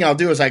first thing I'll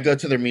do is I go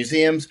to their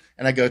museums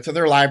and I go to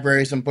their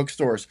libraries and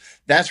bookstores.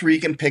 That's where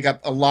you can pick up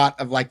a lot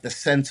of like the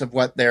sense of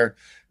what they're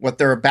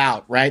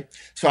about, right?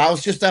 So I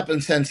was just up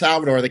in San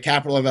Salvador, the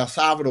capital of El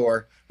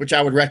Salvador, which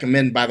I would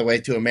recommend, by the way,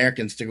 to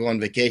Americans to go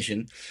on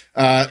vacation.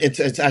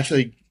 It's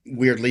actually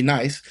weirdly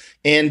nice.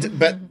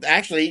 But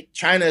actually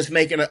China is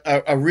making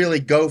a really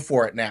go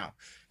for it now.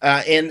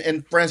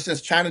 And for instance,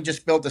 China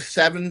just built a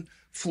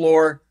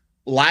 7-floor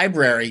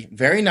library,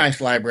 very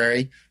nice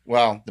library.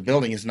 Well, the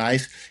building is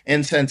nice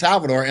in San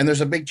Salvador, and there's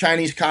a big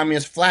Chinese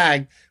communist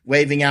flag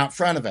waving out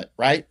front of it,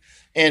 right?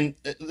 And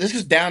this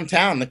is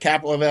downtown, the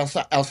capital of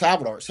El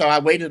Salvador. So I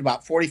waited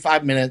about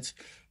 45 minutes,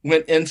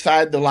 went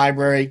inside the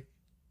library,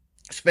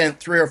 spent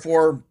 3 or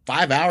 4,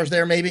 5 hours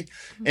there maybe,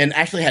 and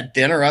actually had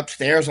dinner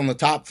upstairs on the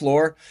top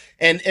floor.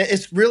 And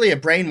it's really a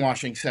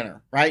brainwashing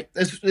center, right?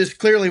 This is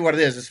clearly what it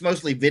is. It's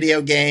mostly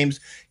video games,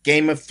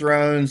 Game of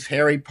Thrones,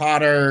 Harry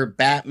Potter,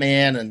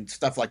 Batman, and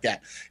stuff like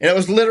that. And it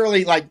was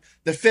literally like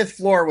the 5th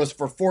floor was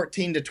for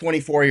 14 to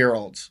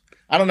 24-year-olds.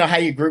 I don't know how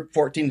you group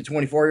 14 to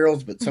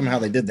 24-year-olds, but somehow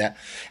they did that.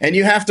 And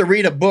you have to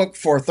read a book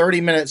for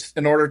 30 minutes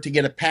in order to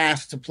get a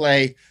pass to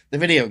play the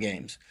video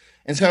games.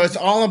 And so it's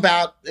all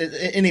about,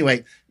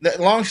 anyway,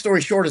 the long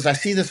story short is I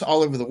see this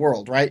all over the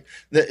world, right?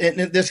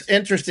 This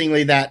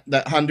interestingly, that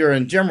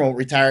Honduran general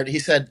retired, he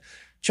said,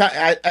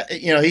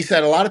 he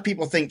said a lot of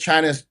people think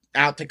China's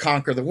out to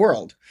conquer the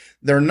world.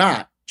 They're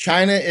not.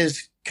 China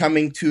is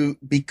coming to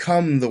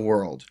become the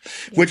world,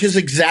 which is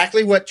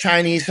exactly what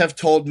Chinese have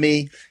told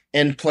me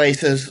in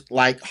places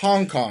like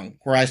Hong Kong,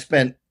 where I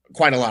spent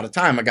quite a lot of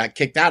time. I got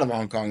kicked out of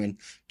Hong Kong in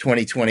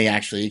 2020.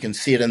 Actually, you can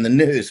see it in the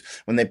news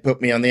when they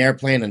put me on the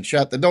airplane and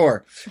shut the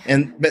door.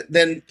 But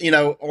then,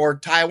 or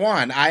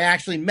Taiwan, I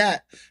actually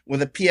met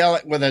with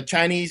a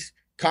Chinese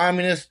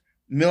communist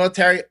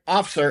military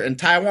officer in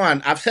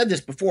Taiwan. I've said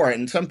this before,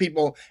 and some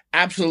people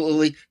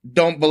absolutely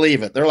don't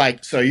believe it. They're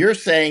like, so you're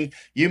saying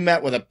you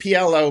met with a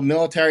PLO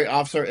military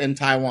officer in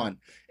Taiwan?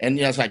 And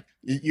it's like,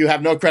 you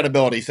have no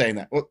credibility saying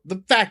that. Well,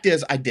 the fact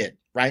is I did,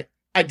 right?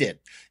 I did.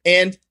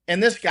 And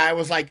this guy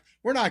was like,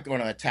 we're not going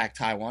to attack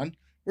Taiwan.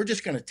 We're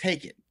just going to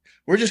take it.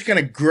 We're just going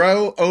to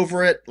grow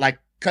over it like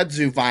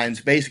kudzu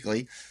vines,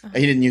 basically.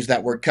 He didn't use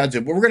that word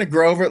kudzu, but we're going to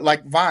grow over it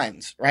like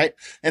vines, right?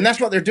 And that's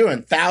what they're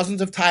doing.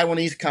 Thousands of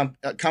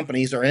Taiwanese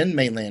companies are in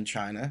mainland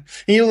China.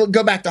 And you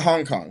go back to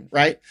Hong Kong,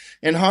 right?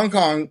 In Hong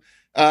Kong,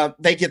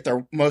 they get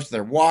most of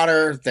their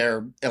water,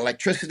 their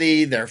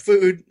electricity, their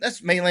food.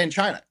 That's mainland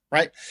China,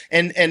 right?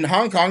 And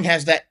Hong Kong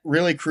has that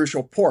really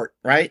crucial port,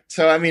 right?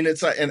 So, I mean,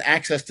 it's an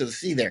access to the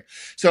sea there.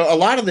 So a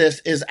lot of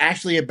this is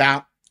actually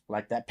about,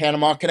 like that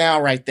Panama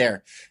Canal right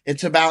there.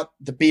 It's about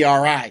the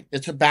BRI.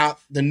 It's about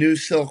the new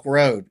Silk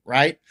Road,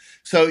 right?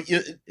 So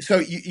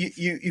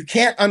you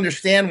can't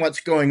understand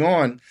what's going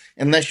on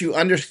unless you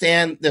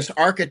understand this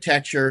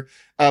architecture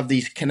of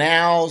these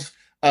canals,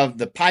 of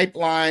the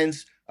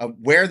pipelines, of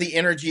where the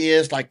energy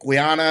is, like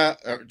Guyana,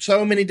 or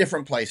so many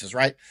different places,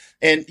 right?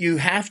 And you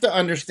have to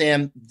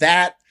understand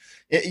that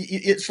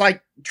it's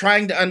like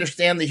trying to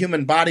understand the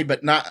human body,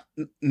 but not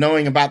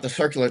knowing about the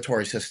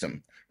circulatory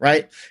system,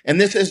 right? And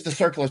this is the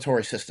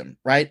circulatory system,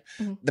 right?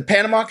 Mm-hmm. The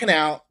Panama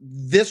Canal,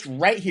 this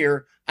right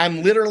here,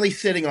 I'm literally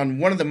sitting on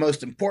one of the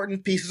most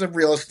important pieces of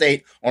real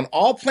estate on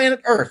all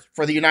planet Earth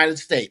for the United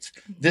States.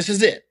 This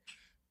is it.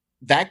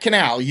 That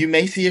canal, you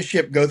may see a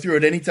ship go through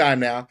at any time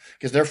now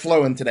because they're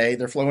flowing today.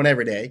 They're flowing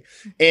every day.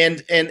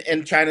 And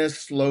China is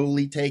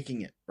slowly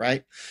taking it,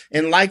 right?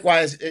 And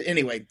likewise,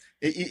 anyway,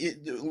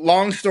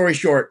 long story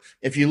short,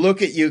 if you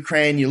look at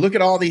Ukraine, you look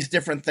at all these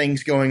different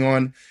things going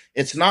on,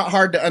 it's not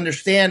hard to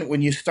understand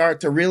when you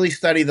start to really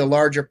study the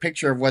larger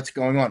picture of what's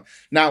going on.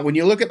 Now, when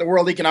you look at the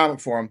World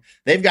Economic Forum,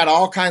 they've got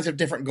all kinds of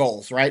different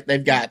goals, right?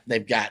 They've got,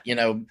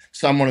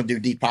 some want to do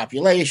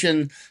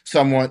depopulation,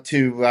 some want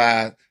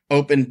to,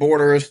 open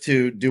borders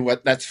to do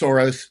what that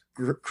Soros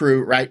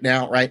crew right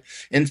now, right?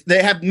 And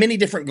they have many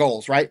different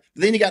goals, right?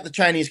 Then you got the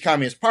Chinese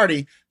Communist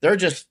Party.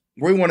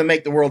 We want to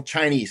make the world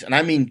Chinese, and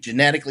I mean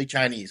genetically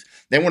Chinese.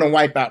 They want to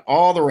wipe out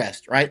all the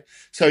rest, right?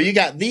 So you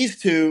got these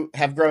two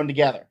have grown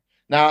together.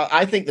 Now,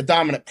 I think the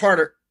dominant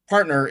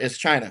partner is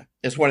China,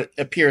 is what it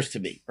appears to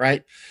be,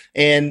 right?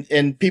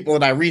 And people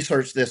that I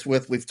researched this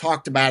with, we've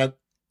talked about it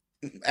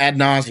ad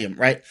nauseum,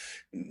 right?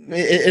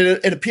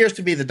 It appears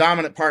to be the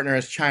dominant partner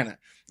is China.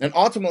 And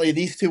ultimately,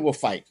 these two will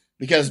fight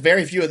because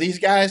very few of these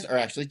guys are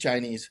actually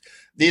Chinese.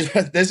 This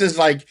is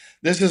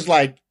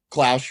like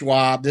Klaus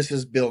Schwab. This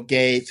is Bill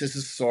Gates. This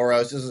is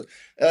Soros. This is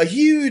a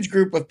huge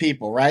group of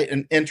people, right?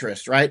 And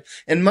interest, right?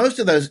 And most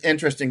of those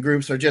interest and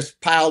groups are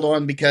just piled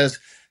on because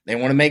they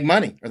want to make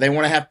money or they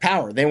want to have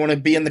power. They want to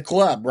be in the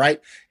club,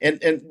 right?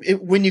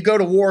 When you go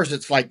to wars,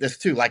 it's like this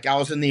too. Like I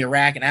was in the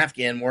Iraq and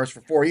Afghan wars for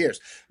 4 years.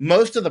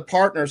 Most of the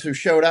partners who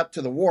showed up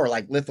to the war,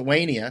 like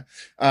Lithuania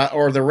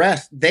or the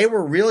rest, they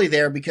were really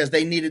there because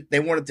they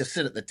wanted to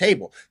sit at the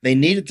table. They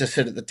needed to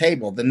sit at the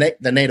table, the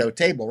NATO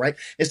table, right?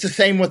 It's the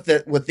same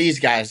with these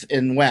guys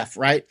in WEF,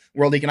 right?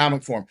 World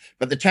Economic Forum.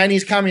 But the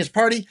Chinese Communist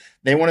Party,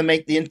 they want to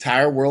make the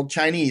entire world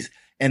Chinese,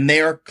 and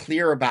they are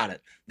clear about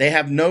it. They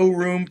have no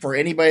room for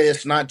anybody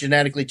that's not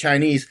genetically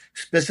Chinese,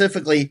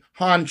 specifically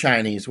Han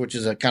Chinese, which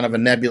is a kind of a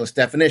nebulous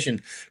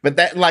definition. But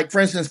that, like, for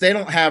instance, they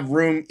don't have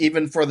room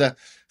even for the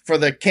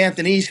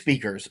Cantonese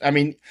speakers. I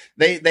mean,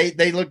 they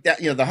looked at,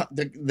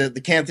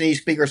 the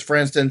Cantonese speakers, for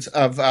instance,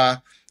 of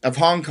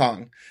Hong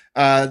Kong.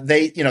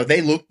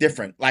 They look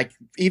different. Like,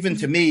 even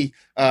to me,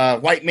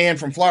 white man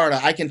from Florida,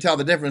 I can tell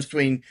the difference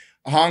between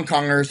Hong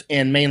Kongers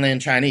and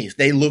mainland Chinese.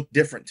 They look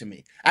different to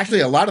me.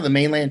 Actually, a lot of the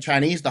mainland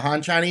Chinese, the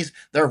Han Chinese,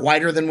 they're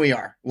whiter than we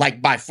are,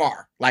 like by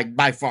far.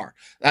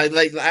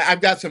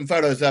 I've got some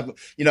photos of,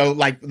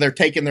 like they're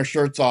taking their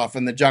shirts off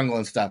in the jungle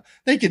and stuff.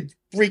 They could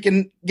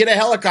freaking get a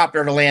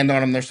helicopter to land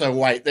on them. They're so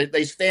white.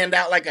 They stand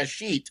out like a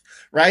sheet,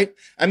 right?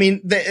 I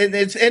mean,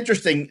 it's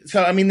interesting.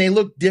 So, I mean, they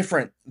look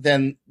different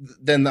than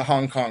the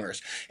Hong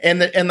Kongers,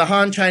 and the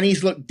Han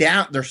Chinese look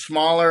down. They're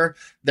smaller.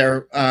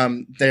 The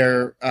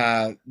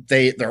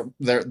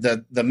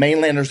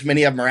mainlanders,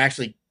 many of them are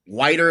actually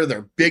whiter.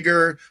 They're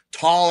bigger,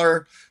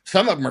 taller.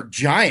 Some of them are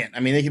giant. I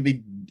mean, they could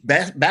be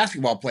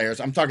basketball players.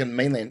 I'm talking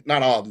mainland,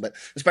 not all of them, but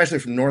especially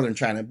from northern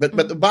China. But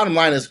the bottom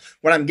line is,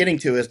 what I'm getting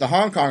to is the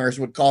Hong Kongers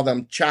would call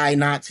them Chai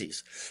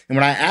Nazis. And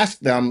when I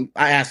asked them,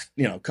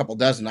 a couple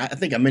dozen, I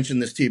think I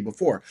mentioned this to you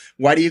before,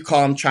 why do you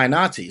call them Chai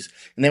Nazis?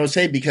 And they would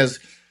say, because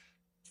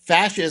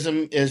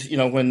fascism is,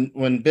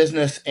 when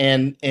business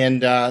and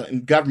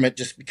government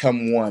just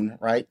become one,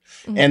 right?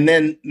 Mm-hmm. And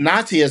then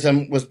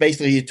Nazism was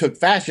basically, you took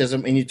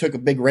fascism and you took a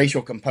big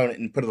racial component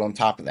and put it on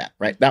top of that,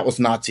 right? That was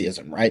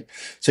Nazism, right?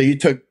 So you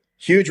took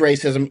huge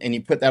racism and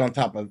you put that on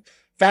top of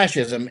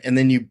fascism, and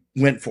then you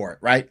went for it,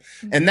 right?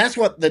 Mm-hmm. And that's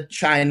what the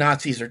China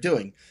Nazis are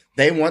doing.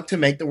 They want to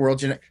make the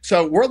world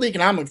so World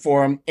Economic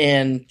Forum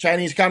and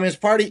Chinese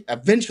Communist Party,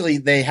 eventually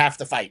they have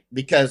to fight,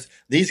 because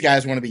these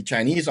guys want to be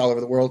Chinese all over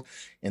the world,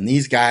 and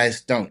these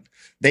guys don't.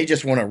 They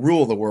just want to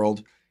rule the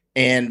world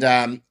and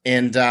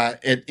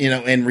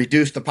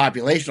reduce the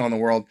population on the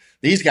world.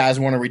 These guys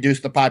want to reduce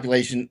the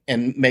population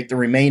and make the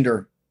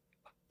remainder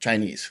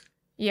Chinese.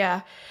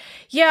 Yeah.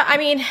 Yeah, I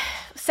mean,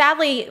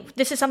 sadly,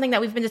 this is something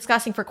that we've been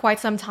discussing for quite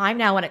some time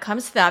now when it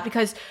comes to that,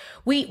 because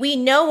we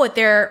know what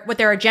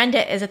their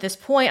agenda is at this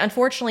point.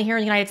 Unfortunately, here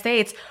in the United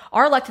States,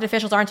 our elected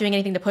officials aren't doing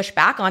anything to push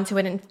back onto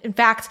it. And in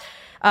fact,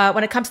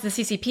 when it comes to the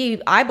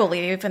CCP, I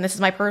believe, and this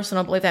is my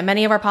personal belief, that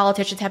many of our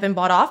politicians have been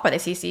bought off by the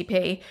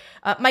CCP.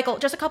 Michael,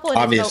 just a couple of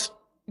obvious. Days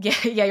Yeah,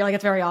 you're like,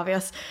 it's very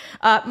obvious.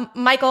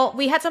 Michael,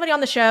 we had somebody on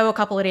the show a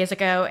couple of days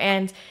ago,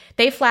 and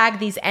they flagged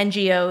these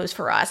NGOs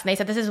for us. And they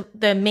said this is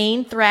the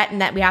main threat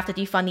and that we have to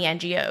defund the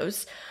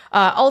NGOs.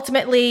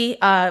 Ultimately,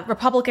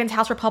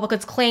 House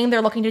Republicans claim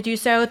they're looking to do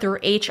so through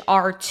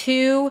H.R.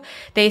 2.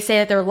 They say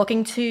that they're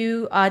looking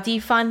to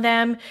defund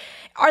them.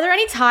 Are there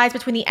any ties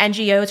between the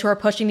NGOs who are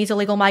pushing these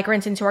illegal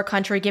migrants into our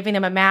country, giving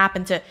them a map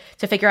and to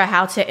figure out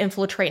how to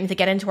infiltrate and to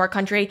get into our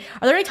country?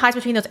 Are there any ties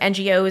between those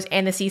NGOs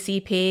and the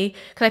CCP?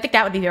 Because I think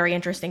that would be very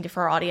interesting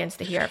for our audience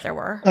to hear if there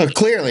were. Oh,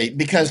 clearly,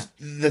 because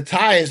the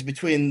ties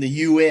between the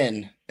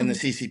UN and the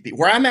CCP,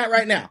 where I'm at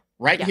right now,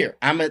 here,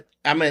 I'm at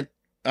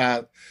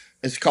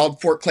It's called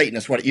Fort Clayton.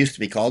 That's what it used to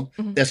be called.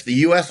 Mm-hmm. That's the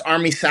U.S.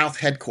 Army South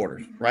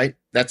headquarters, right?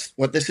 That's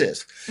what this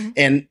is. Mm-hmm.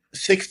 And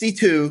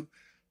 62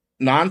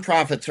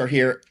 nonprofits are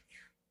here,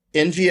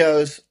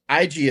 NGOs,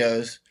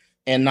 IGOs,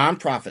 and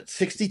nonprofits.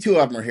 62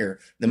 of them are here.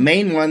 The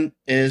main one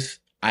is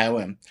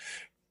IOM.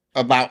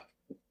 About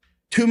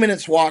 2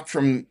 minutes walk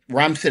from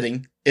where I'm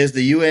sitting is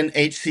the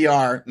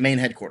UNHCR main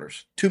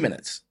headquarters. 2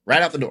 minutes,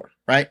 right out the door,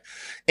 right?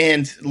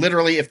 And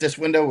literally, if this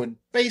window would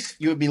face,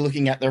 you would be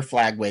looking at their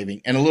flag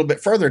waving. And a little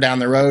bit further down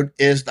the road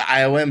is the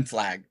IOM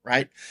flag,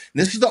 right?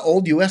 And this is the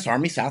old U.S.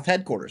 Army South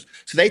headquarters.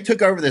 So they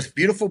took over this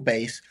beautiful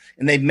base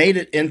and they made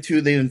it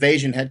into the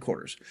invasion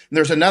headquarters. And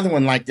there's another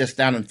one like this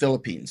down in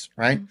Philippines,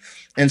 right?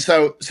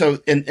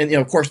 Mm-hmm. And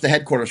of course, the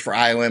headquarters for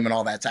IOM and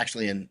all that's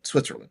actually in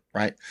Switzerland,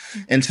 right?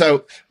 Mm-hmm. And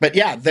so, but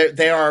yeah,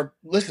 they are,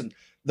 listen,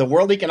 the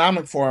World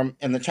Economic Forum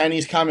and the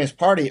Chinese Communist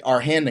Party are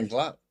hand in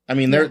glove. I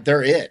mean,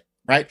 they're it,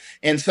 right?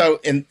 And so,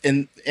 and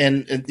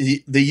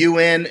the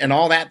UN and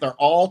all that, they're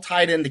all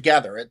tied in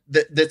together.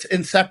 That's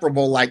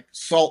inseparable, like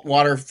salt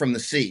water from the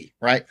sea,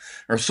 right?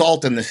 Or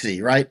salt in the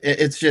sea, right?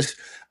 It's just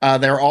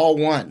they're all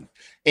one.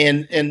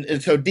 And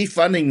so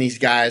defunding these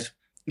guys,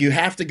 you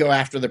have to go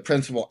after the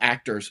principal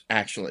actors,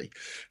 actually.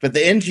 But the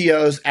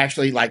NGOs,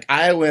 actually, like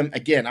IOM,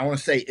 again, I want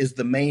to say, is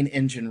the main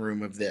engine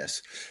room of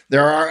this.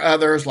 There are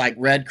others like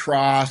Red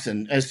Cross,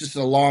 and it's just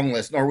a long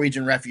list.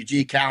 Norwegian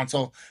Refugee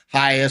Council,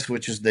 HIAS,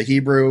 which is the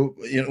Hebrew,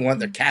 one of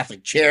the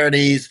Catholic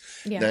Charities.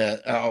 Yeah.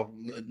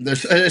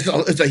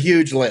 It's a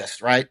huge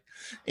list, right?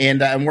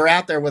 And we're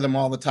out there with them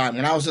all the time.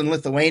 When I was in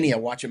Lithuania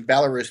watching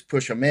Belarus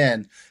push them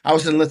in, I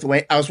was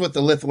with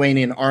the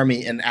Lithuanian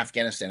army in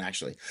Afghanistan,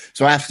 actually.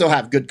 So I still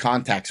have good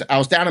contacts. I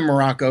was down in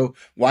Morocco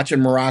watching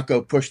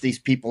Morocco push these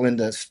people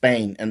into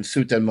Spain and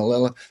Ceuta and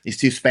Melilla, these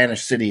two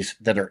Spanish cities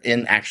that are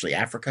in actually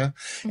Africa.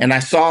 Mm-hmm. And I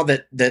saw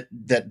that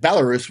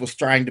Belarus was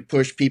trying to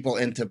push people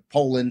into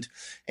Poland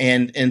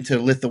and into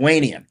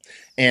Lithuania.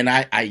 And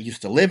I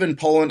used to live in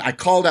Poland. I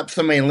called up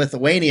somebody in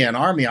Lithuania, an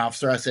army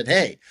officer. I said,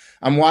 hey,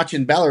 I'm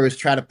watching Belarus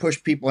try to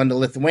push people into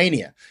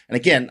Lithuania. And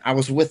again, I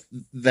was with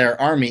their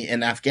army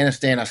in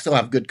Afghanistan. I still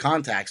have good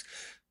contacts.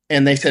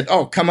 And they said,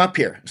 oh, come up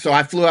here. So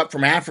I flew up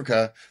from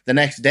Africa the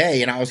next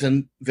day and I was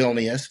in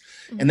Vilnius.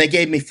 Mm-hmm. And they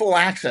gave me full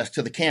access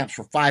to the camps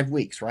for 5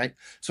 weeks, right?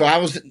 So I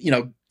was,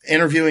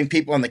 interviewing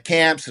people in the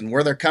camps and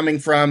where they're coming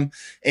from.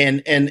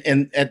 And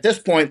at this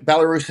point,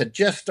 Belarus had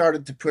just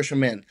started to push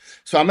them in.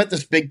 So I'm at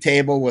this big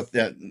table with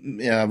the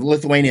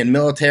Lithuanian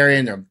military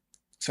and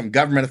some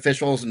government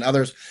officials and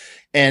others.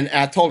 And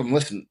I told them,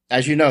 listen,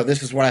 as you know,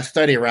 this is what I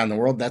study around the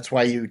world. That's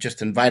why you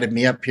just invited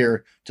me up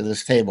here to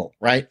this table,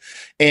 right?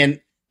 And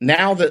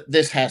now that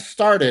this has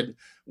started,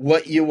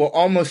 what you will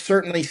almost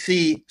certainly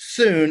see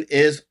soon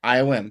is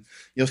IOM.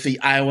 You'll see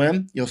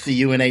IOM, you'll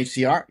see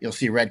UNHCR, you'll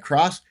see Red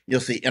Cross, you'll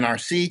see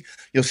NRC,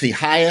 you'll see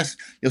HIAS,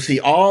 you'll see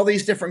all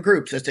these different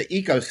groups. It's an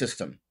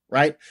ecosystem,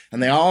 right?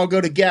 And they all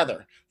go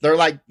together. They're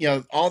like,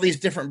 all these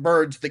different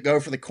birds that go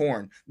for the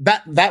corn.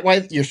 That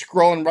way you're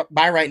scrolling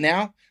by right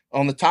now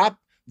on the top.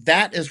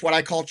 That is what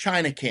I call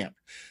China Camp.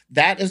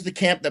 That is the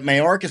camp that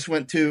Mayorkas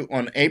went to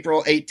on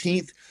April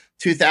 18th,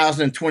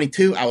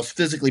 2022. I was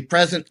physically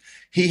present.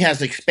 He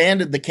has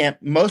expanded the camp.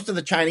 Most of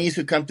the Chinese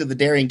who come to the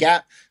Darien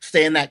Gap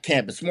stay in that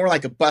camp. It's more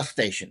like a bus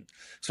station.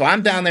 So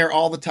I'm down there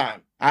all the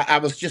time. I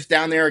was just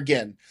down there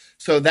again.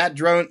 So that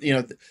drone,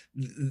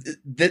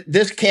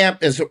 this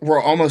camp is where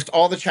almost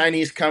all the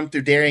Chinese come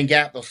through Darien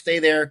Gap. They'll stay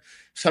there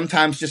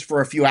sometimes just for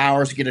a few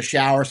hours, get a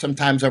shower,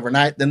 sometimes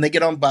overnight. Then they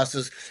get on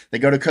buses. They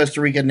go to Costa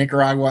Rica,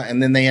 Nicaragua,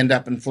 and then they end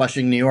up in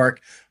Flushing, New York,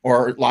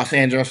 or Los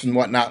Angeles and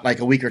whatnot, like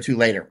a week or two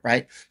later,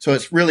 right? So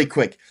it's really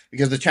quick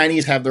because the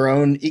Chinese have their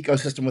own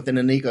ecosystem within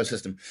an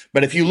ecosystem.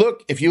 But if you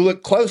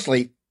look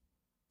closely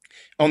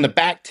on the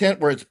back tent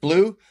where it's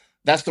blue,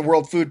 that's the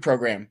World Food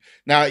Program.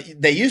 Now,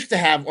 they used to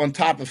have on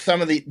top of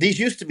some of these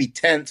used to be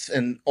tents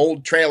and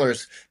old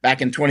trailers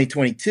back in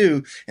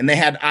 2022, and they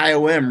had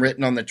IOM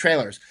written on the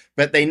trailers.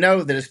 But they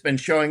know that it's been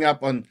showing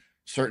up on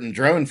certain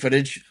drone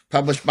footage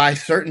published by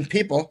certain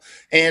people,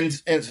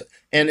 and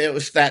it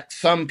was that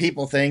some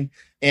people thing.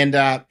 And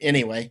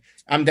anyway,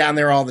 I'm down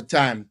there all the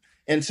time.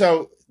 And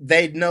so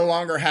they no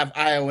longer have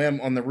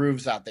IOM on the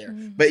roofs out there.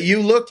 Mm-hmm. But you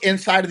look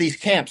inside of these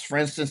camps, for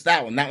instance,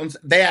 that one's,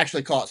 they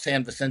actually call it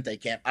San Vicente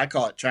Camp. I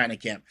call it China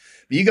Camp.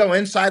 But you go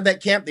inside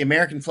that camp, the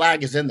American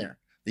flag is in there.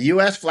 The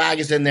U.S. flag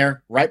is in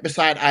there right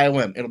beside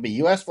IOM. It'll be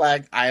U.S.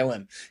 flag,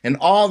 IOM. In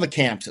all the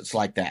camps, it's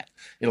like that.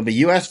 It'll be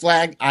U.S.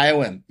 flag,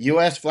 IOM,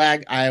 U.S.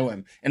 flag,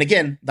 IOM. And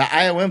again, the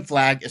IOM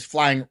flag is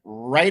flying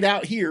right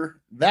out here,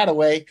 that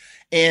away.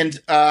 And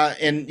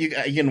you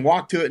can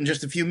walk to it in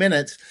just a few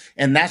minutes.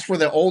 And that's where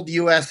the old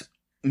U.S.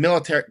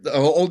 military, the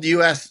old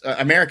U.S.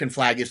 American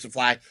flag used to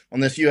fly on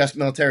this U.S.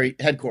 military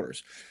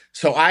headquarters.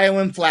 So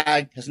IOM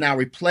flag has now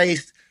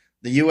replaced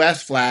the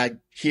U.S. flag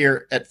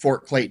here at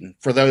Fort Clayton.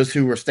 For those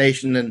who were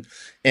stationed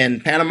in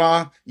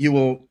Panama, you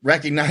will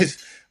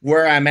recognize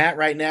where I'm at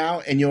right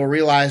now, and you'll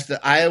realize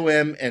that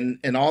IOM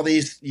and all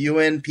these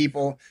UN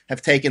people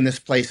have taken this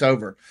place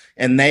over,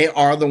 and they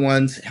are the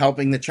ones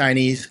helping the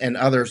Chinese and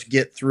others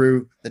get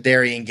through the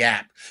Darien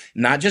Gap.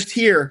 Not just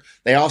here,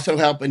 they also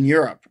help in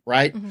Europe,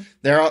 right? Mm-hmm.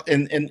 They're all,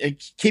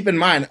 and keep in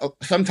mind,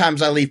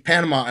 sometimes I leave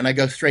Panama and I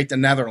go straight to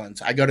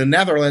Netherlands. I go to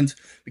Netherlands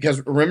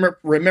because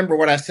remember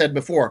what I said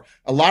before.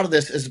 A lot of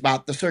this is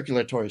about the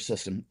circulatory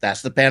system.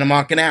 That's the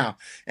Panama Canal.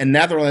 In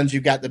Netherlands,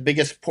 you've got the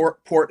biggest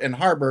port and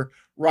harbor,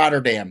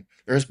 Rotterdam.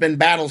 There's been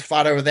battles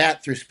fought over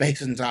that through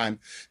space and time.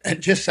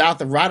 And just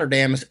south of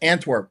Rotterdam is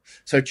Antwerp.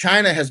 So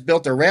China has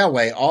built a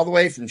railway all the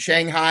way from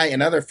Shanghai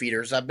and other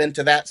feeders. I've been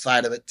to that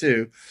side of it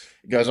too.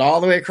 It goes all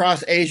the way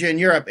across Asia and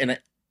Europe, and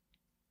it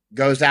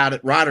goes out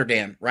at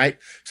Rotterdam, right?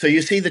 So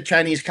you see the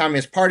Chinese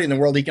Communist Party and the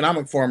World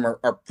Economic Forum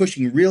are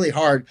pushing really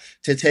hard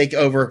to take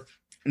over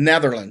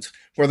Netherlands,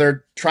 where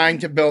they're trying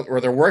to build, or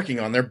they're working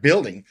on, they're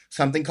building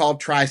something called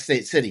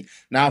Tri-State City.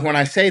 Now, when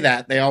I say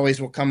that, they always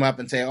will come up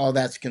and say, oh,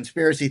 that's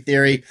conspiracy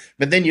theory.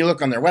 But then you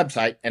look on their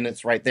website and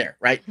it's right there,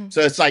 right? Mm-hmm.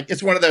 So it's like,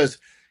 it's one of those,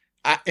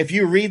 if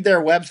you read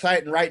their website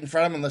and right in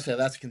front of them, let's say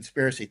that's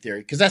conspiracy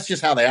theory, because that's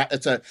just how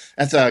that's a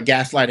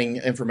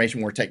gaslighting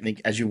information war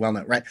technique, as you well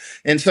know, right?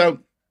 And so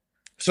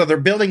they're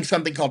building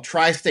something called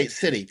Tri-State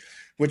City,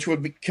 which will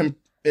be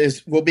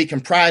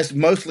comprised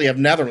mostly of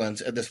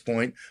Netherlands at this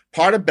point,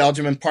 part of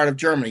Belgium and part of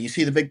Germany. You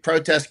see the big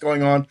protests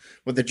going on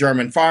with the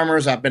German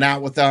farmers. I've been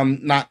out with them,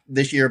 not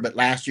this year, but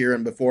last year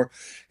and before.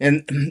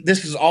 And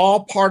this is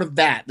all part of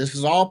that. This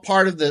is all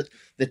part of the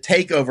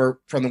takeover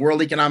from the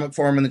World Economic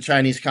Forum and the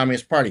Chinese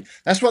Communist Party.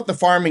 That's what the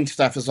farming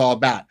stuff is all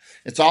about.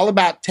 It's all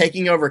about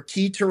taking over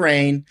key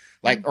terrain,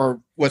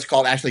 or what's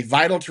called actually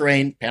vital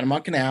terrain, Panama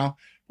Canal,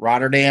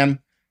 Rotterdam,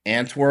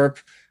 Antwerp,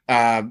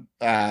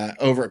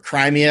 over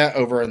Crimea,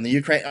 over in the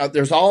Ukraine.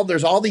 There's all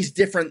these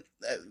different,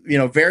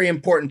 very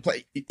important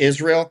places.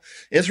 Israel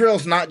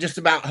is not just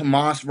about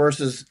Hamas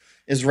versus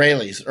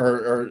Israelis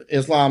or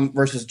Islam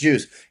versus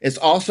Jews. It's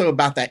also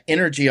about that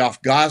energy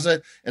off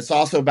Gaza. It's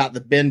also about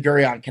the Ben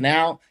Gurion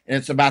Canal, and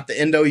it's about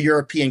the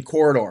Indo-European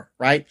corridor,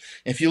 right?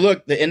 If you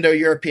look, the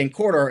Indo-European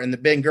corridor and the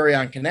Ben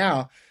Gurion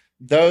Canal,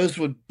 those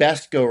would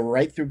best go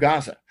right through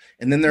Gaza.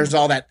 And then there's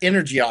all that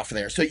energy off of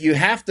there. So you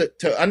have to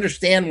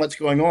understand what's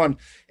going on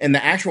in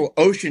the actual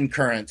ocean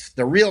currents,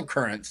 the real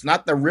currents,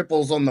 not the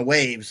ripples on the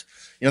waves.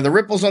 The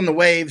ripples on the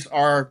waves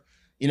are,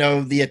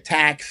 the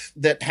attacks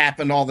that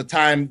happen all the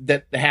time,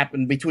 that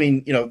happen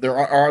between, there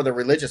are the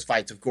religious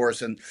fights, of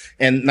course, and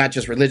not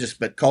just religious,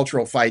 but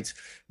cultural fights.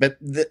 But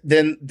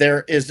then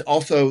there is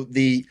also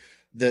the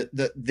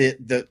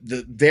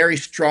very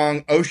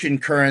strong ocean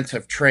currents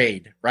of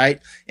trade, right?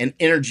 And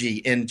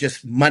energy and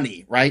just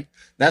money, right?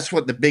 That's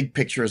what the big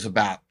picture is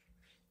about.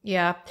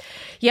 Yeah.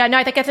 No,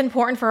 I think it's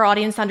important for our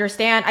audience to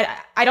understand.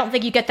 I don't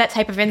think you get that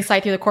type of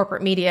insight through the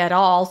corporate media at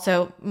all.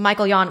 So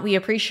Michael, Jan, we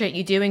appreciate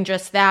you doing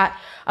just that.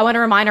 I want to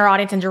remind our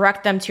audience and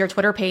direct them to your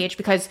Twitter page,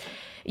 because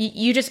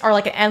you just are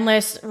like an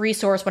endless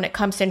resource when it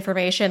comes to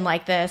information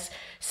like this.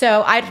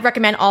 So I'd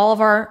recommend all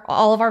of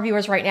our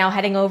viewers right now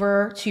heading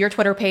over to your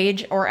Twitter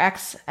page, or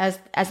X as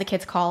the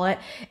kids call it.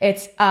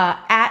 It's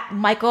at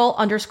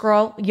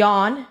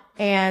Michael_Jan.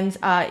 And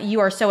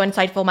you are so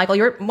insightful, Michael.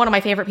 You're one of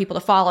my favorite people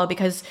to follow,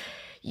 because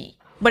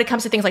when it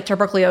comes to things like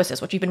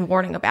tuberculosis, which you've been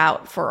warning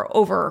about for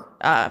over,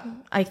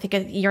 I think,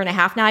 a year and a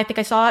half now. I think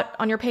I saw it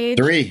on your page.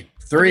 3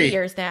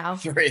 years now.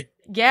 3.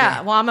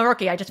 Yeah. Well, I'm a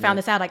rookie. I just found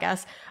this out, I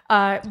guess.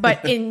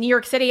 But in New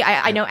York City,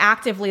 I know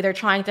actively they're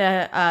trying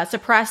to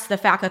suppress the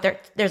fact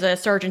that there's a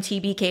surge in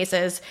TB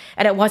cases,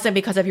 and it wasn't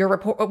because of your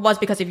report. It was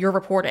because of your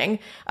reporting.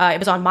 It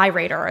was on my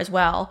radar as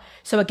well.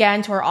 So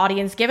again, to our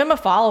audience, give him a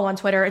follow on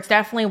Twitter. It's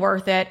definitely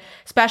worth it,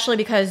 especially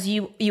because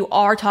you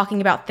are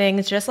talking about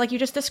things just like you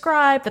just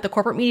described that the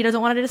corporate media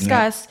doesn't want to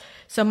discuss. Yeah.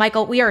 So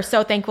Michael, we are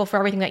so thankful for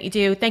everything that you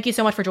do. Thank you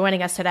so much for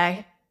joining us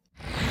today.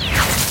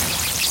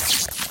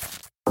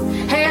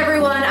 Hey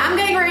everyone, I'm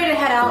getting ready to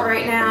head out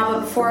right now, but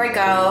before I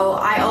go,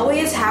 I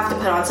always have to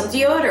put on some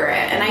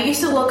deodorant. And I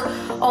used to look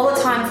all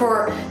the time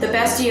for the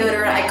best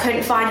deodorant. I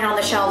couldn't find it on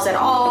the shelves at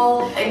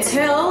all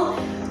until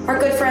our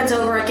good friends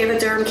over at Give a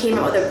Derm came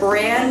out with a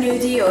brand new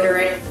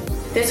deodorant.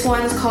 This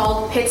one's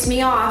called Pits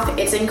Me Off.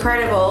 It's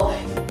incredible.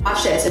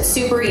 Watch this, it's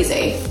super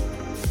easy.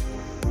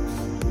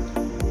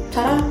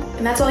 Ta-da!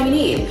 And that's all you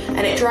need. And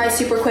it dries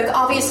super quick.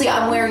 Obviously,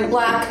 I'm wearing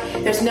black.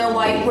 There's no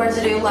white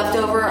residue left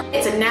over.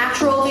 It's a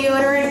natural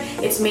deodorant.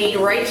 It's made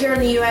right here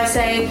in the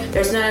USA.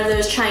 There's none of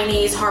those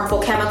Chinese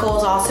harmful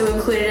chemicals also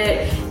included in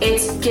it.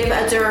 It's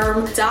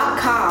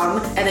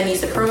giveaderm.com, and then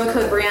use the promo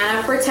code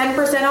Breanna for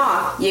 10%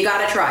 off. You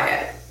gotta try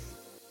it.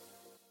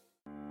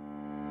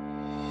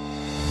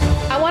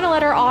 I want to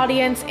let our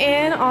audience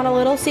in on a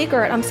little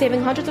secret. I'm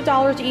saving hundreds of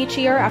dollars each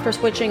year after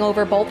switching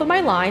over both of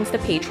my lines to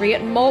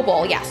Patriot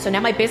Mobile. Yes, so now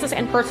my business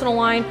and personal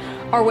line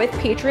are with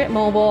Patriot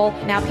Mobile.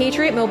 Now,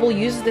 Patriot Mobile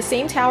uses the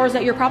same towers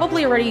that you're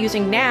probably already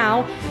using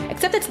now,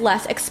 except it's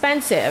less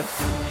expensive.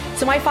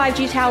 So my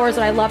 5G towers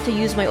that I love to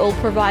use my old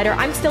provider,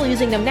 I'm still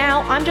using them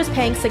now. I'm just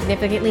paying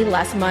significantly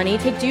less money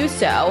to do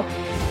so.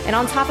 And And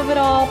on top of it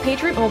all,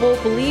 Patriot Mobile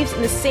believes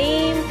in the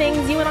same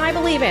things you and I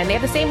believe in. They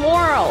have the same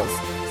morals.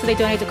 So they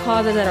donate to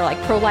causes that are like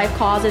pro-life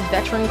causes,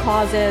 veteran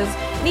causes,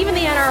 and even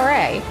the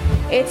NRA.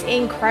 It's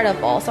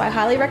incredible. So I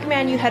highly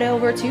recommend you head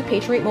over to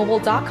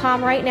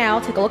patriotmobile.com right now,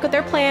 take a look at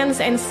their plans,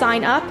 and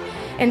sign up.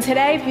 And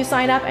today, if you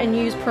sign up and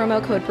use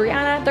promo code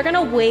Breanna, they're going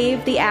to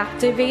waive the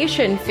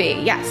activation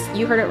fee. Yes,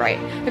 you heard it right.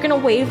 They're going to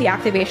waive the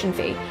activation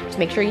fee. Just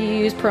make sure you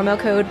use promo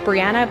code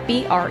Breanna,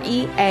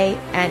 Breanna.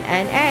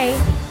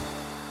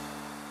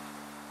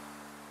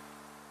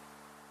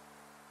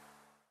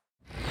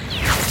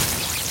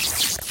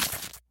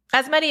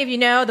 As many of you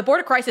know, the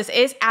border crisis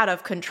is out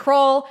of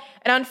control.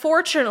 And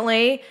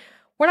unfortunately,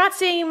 we're not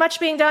seeing much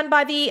being done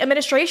by the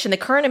administration. The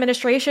current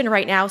administration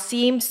right now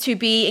seems to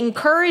be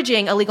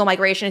encouraging illegal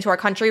migration into our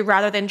country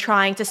rather than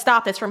trying to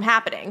stop this from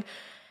happening.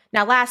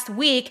 Now, last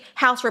week,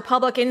 House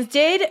Republicans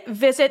did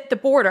visit the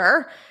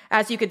border.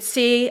 As you could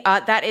see,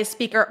 that is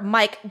Speaker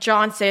Mike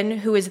Johnson,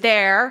 who is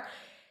there.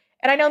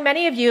 And I know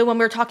many of you, when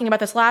we were talking about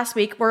this last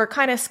week, were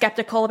kind of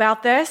skeptical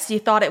about this. You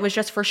thought it was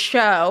just for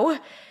show.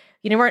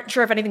 You weren't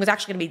sure if anything was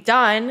actually going to be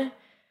done.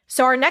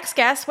 So our next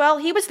guest, well,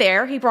 he was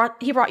there. He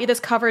brought you this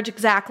coverage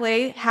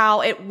exactly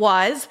how it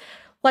was.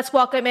 Let's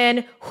welcome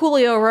in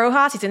Julio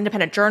Rojas. He's an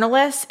independent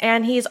journalist,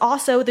 and he's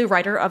also the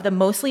writer of the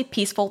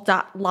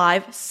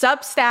mostlypeaceful.live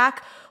Substack.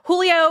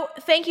 Julio,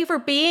 thank you for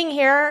being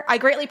here. I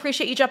greatly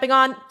appreciate you jumping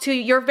on to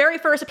your very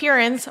first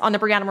appearance on the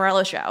Breanna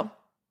Morello Show.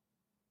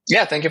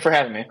 Yeah, thank you for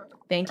having me.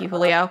 Thank you,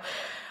 Julio.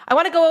 I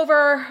want to go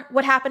over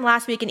what happened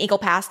last week in Eagle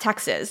Pass,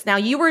 Texas. Now,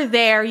 you were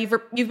there. You've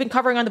been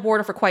covering on the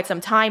border for quite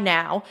some time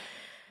now.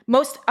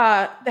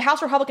 The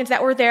House Republicans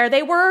that were there,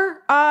 they were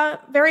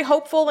very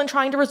hopeful in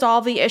trying to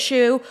resolve the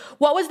issue.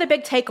 What was the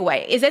big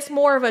takeaway? Is this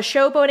more of a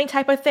showboating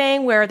type of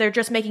thing where they're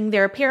just making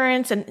their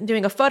appearance and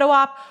doing a photo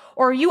op?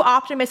 Or are you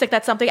optimistic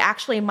that something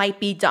actually might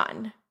be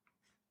done?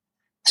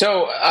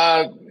 So,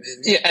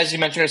 as you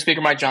mentioned,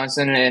 Speaker Mike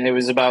Johnson, and it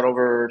was about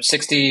over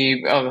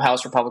 60 of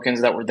House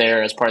Republicans that were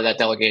there as part of that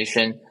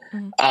delegation.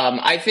 Mm-hmm.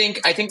 I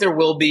think there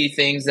will be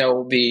things that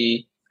will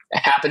be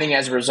happening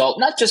as a result,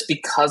 not just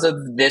because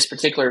of this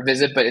particular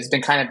visit, but it's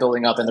been kind of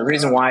building up. And the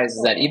reason why is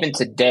that even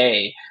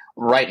today,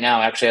 right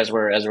now, actually, as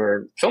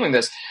we're filming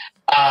this,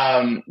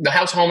 the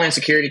House Homeland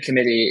Security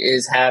Committee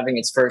is having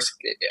its first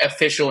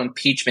official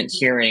impeachment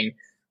hearing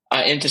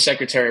into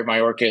Secretary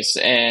Mayorkas,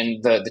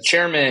 and the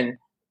chairman,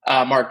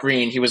 Mark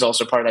Green, he was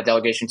also part of that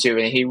delegation too,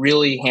 and he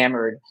really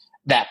hammered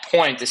that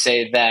point to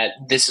say that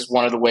this is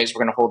one of the ways we're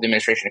going to hold the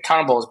administration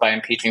accountable is by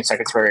impeaching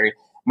Secretary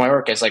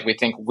Mayorkas. Like, we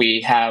think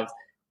we have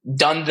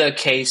done the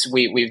case,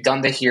 we've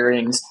done the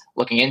hearings,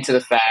 looking into the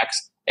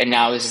facts, and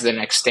now this is the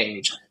next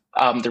stage.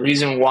 The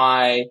reason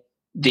why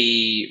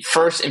the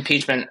first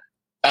impeachment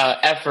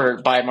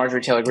effort by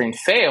Marjorie Taylor Greene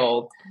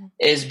failed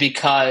is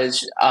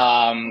because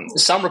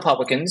some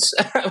Republicans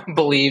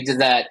believed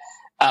that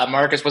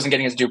Mayorkas wasn't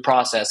getting his due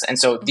process. And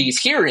so these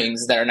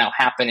hearings that are now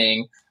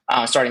happening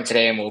starting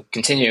today and will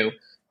continue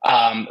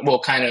will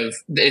kind of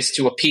is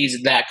to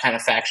appease that kind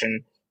of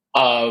faction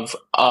of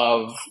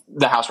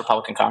the House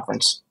Republican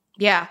Conference.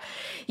 Yeah.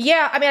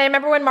 I mean, I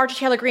remember when Marjorie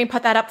Taylor Greene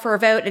put that up for a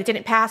vote. It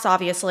didn't pass,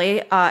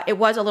 obviously. It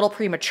was a little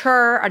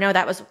premature. I know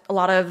that was a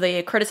lot of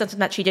the criticism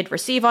that she did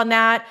receive on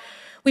that.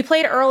 We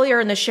played earlier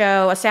in the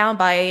show a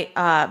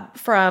soundbite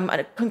from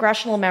a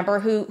congressional member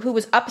who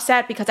was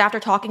upset because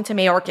after talking to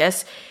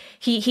Mayorkas,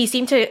 he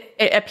seemed to,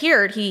 it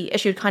appeared, he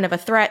issued kind of a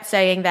threat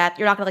saying that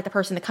you're not going to like the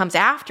person that comes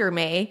after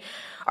me.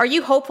 Are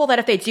you hopeful that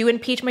if they do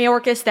impeach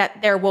Mayorkas,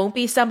 that there won't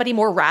be somebody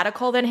more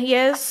radical than he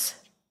is?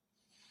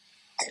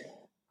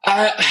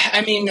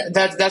 I mean,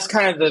 that's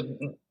kind of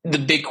the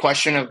big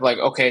question of like,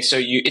 okay, so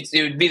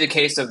it would be the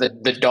case of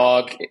the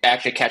dog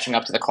actually catching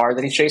up to the car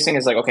that he's chasing.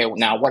 Is like, okay,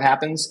 now what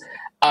happens?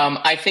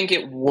 I think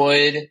it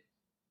would.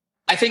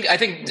 I think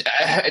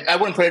I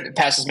wouldn't put it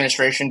past this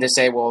administration to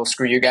say, well,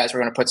 screw you guys,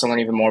 we're going to put someone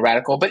even more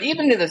radical. But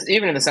even in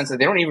the sense that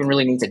they don't even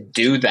really need to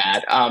do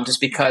that,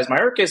 just because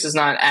Mayorkas is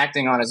not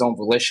acting on his own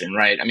volition,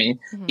 right? I mean,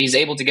 he's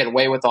able to get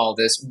away with all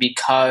this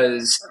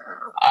because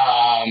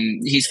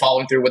he's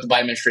following through what the Biden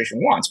administration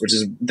wants, which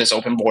is this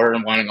open border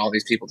and wanting all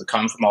these people to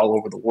come from all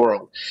over the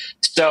world.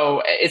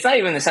 So it's not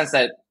even in the sense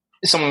that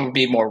someone would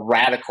be more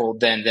radical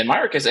than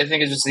Mayorkas. I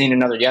think it's just being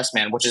another yes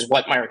man, which is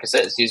what Mayorkas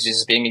is. He's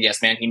just being a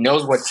yes man. He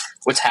knows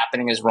what's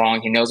happening is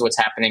wrong. He knows what's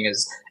happening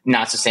is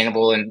not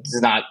sustainable and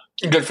is not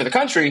good for the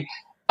country,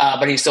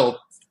 but he's still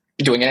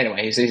doing it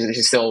anyway.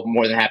 He's still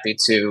more than happy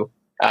to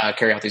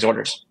carry out these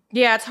orders.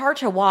 Yeah, it's hard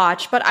to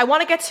watch, but I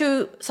want to get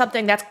to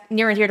something that's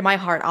near and dear to my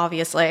heart,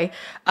 obviously.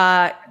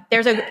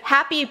 There's a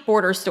happy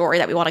border story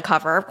that we want to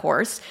cover, of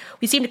course.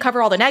 We seem to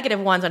cover all the negative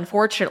ones,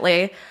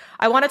 unfortunately.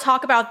 I want to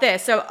talk about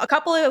this. So a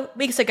couple of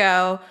weeks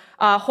ago,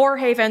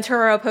 Jorge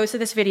Ventura posted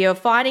this video of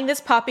finding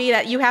this puppy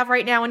that you have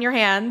right now in your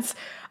hands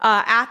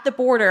at the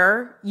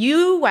border.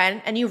 You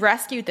went and you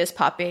rescued this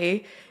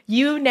puppy.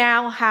 You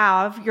now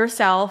have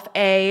yourself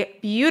a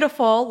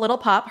beautiful little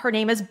pup. Her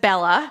name is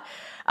Bella.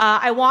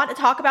 I want to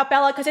talk about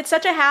Bella because it's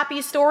such a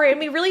happy story, and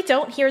we really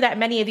don't hear that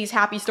many of these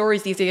happy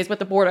stories these days with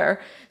the border.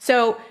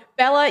 So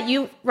Bella,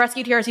 you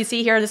rescued her, as you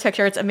see here in this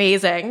picture. It's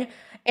amazing.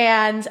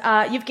 And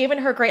you've given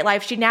her a great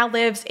life. She now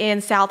lives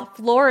in South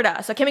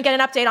Florida. So can we get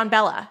an update on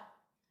Bella?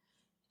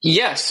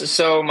 Yes.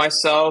 So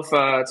myself,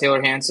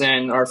 Taylor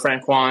Hansen, our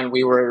friend Juan,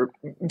 we were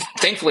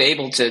thankfully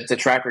able to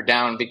track her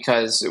down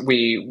because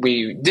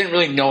we didn't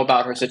really know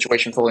about her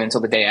situation fully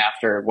until the day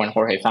after when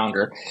Jorge found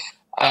her.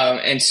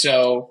 And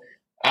so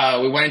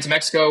we went into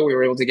Mexico. We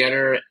were able to get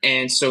her.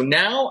 And so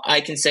now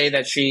I can say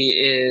that she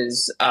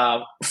is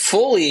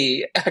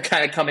fully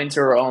kind of come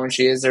into her own.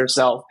 She is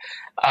herself.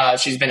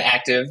 She's been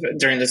active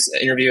during this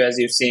interview, as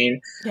you've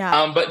seen.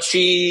 Yeah. But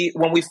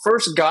when we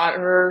first got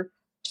her,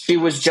 she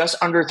was just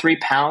under 3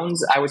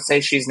 pounds. I would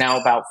say she's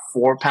now about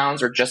 4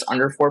 pounds or just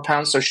under 4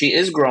 pounds. So she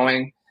is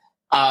growing.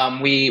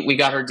 We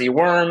got her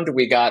dewormed.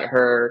 We got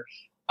her,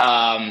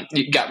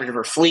 got rid of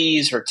her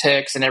fleas, her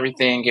ticks and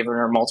everything, giving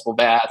her multiple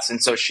baths.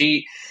 And so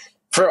she,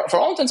 for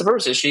all intents and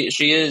purposes,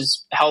 she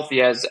is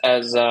healthy as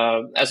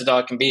a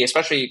dog can be.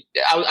 Especially,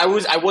 I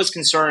was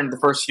concerned the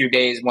first few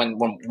days when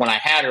I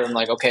had her. I'm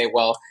like, okay,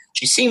 well,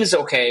 she seems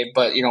okay,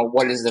 but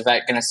what is the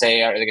vet going to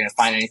say? Are they going to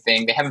find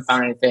anything? They haven't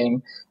found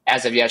anything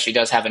as of yet. She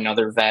does have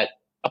another vet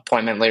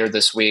appointment later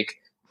this week,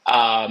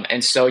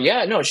 and so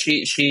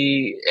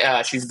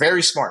she's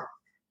very smart.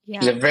 Yeah.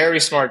 She's a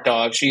very smart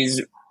dog.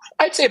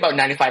 I'd say about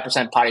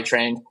 95% potty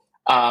trained.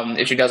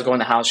 If she does go in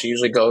the house, she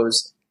usually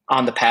goes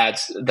on the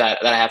pads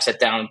that I have set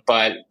down,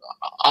 but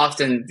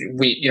often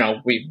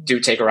we do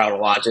take her out a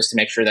lot just to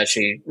make sure that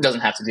she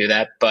doesn't have to do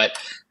that. But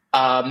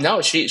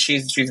no,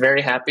 she's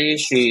very happy.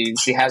 She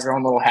has her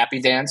own little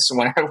happy dance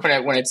when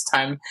it's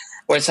time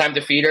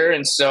to feed her.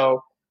 And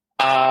so,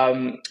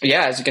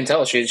 as you can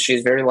tell,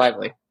 she's very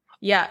lively.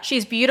 Yeah,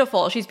 she's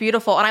beautiful. She's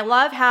beautiful. And I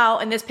love how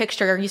in this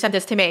picture, you sent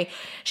this to me,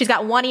 she's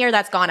got one ear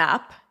that's gone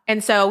up.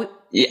 And so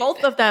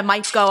both of them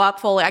might go up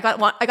fully. I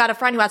got a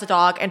friend who has a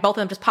dog, and both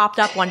of them just popped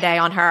up one day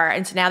on her.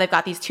 And so now they've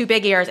got these 2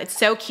 big ears. It's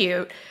so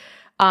cute.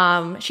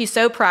 She's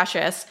so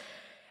precious.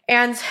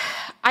 And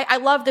I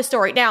love this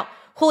story. Now,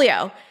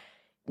 Julio,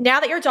 now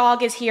that your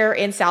dog is here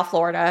in South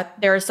Florida,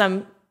 there are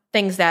some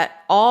things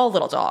that all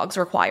little dogs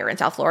require in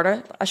South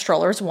Florida. A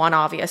stroller is one,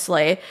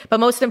 obviously. But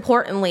most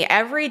importantly,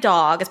 every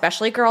dog,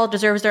 especially a girl,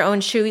 deserves their own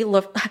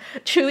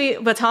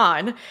chewy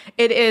baton.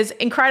 It is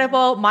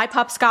incredible. My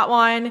pup's got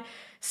one.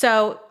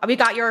 So we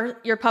got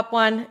your pup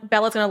one.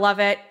 Bella's going to love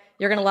it.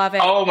 You're going to love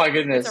it. Oh my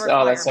goodness.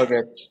 Oh, that's so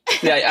good.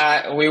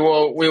 Yeah. We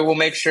will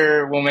make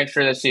sure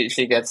that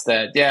she gets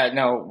that. Yeah,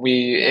 no,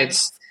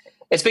 it's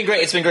been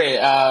great. It's been great.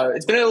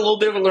 It's been a little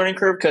bit of a learning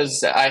curve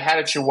because I had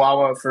a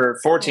Chihuahua for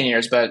 14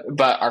 years, but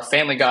our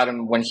family got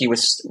him when he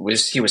was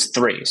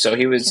 3. So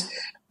he was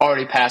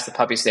already past the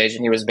puppy stage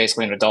and he was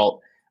basically an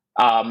adult.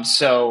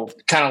 So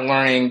kind of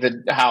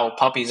learning how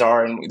puppies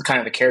are and kind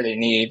of the care they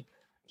need.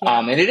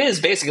 And it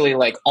is basically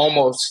like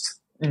almost,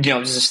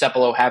 just a step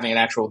below having an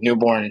actual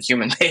newborn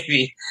human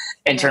baby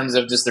in terms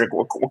of just their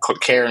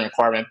care and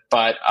requirement.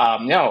 But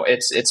no,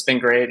 it's been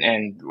great,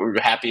 and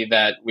we're happy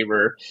that we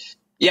were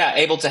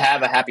able to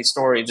have a happy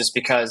story, just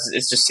because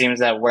it just seems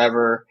that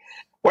wherever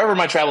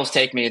my travels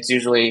take me, it's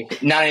usually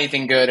not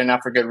anything good and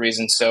not for good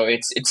reasons. So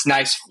it's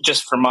nice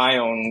just for my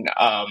own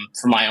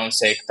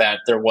sake that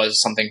there was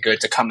something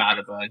good to come out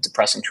of a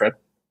depressing trip.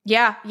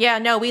 Yeah.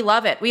 No, we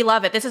love it. We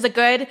love it. This is a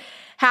good,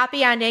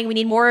 happy ending. We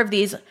need more of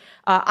these.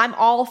 I'm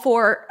all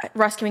for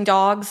rescuing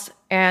dogs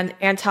and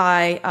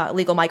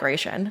anti-legal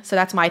migration. So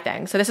that's my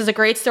thing. So this is a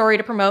great story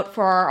to promote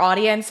for our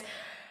audience.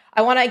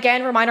 I want to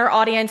again remind our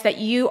audience that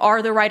you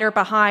are the writer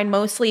behind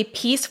Mostly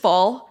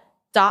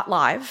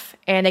Peaceful.live,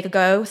 and they could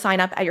go sign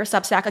up at your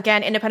Substack.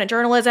 Again, independent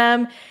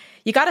journalism.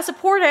 You got to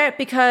support it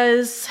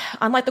because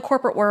unlike the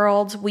corporate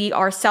world, we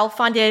are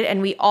self-funded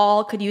and we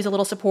all could use a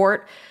little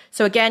support.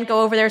 So again,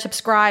 go over there,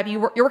 subscribe.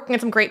 You're working on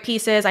some great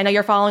pieces. I know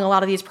you're following a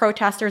lot of these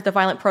protesters, the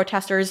violent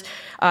protesters,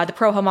 the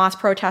pro-Hamas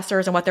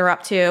protesters and what they're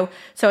up to.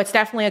 So it's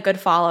definitely a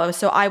good follow.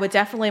 So I would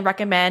definitely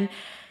recommend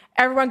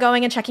everyone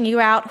going and checking you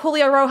out.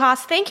 Julio Rojas,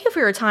 thank you for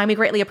your time. We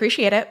greatly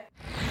appreciate it.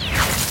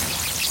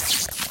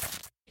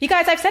 You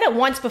guys, I've said it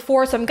once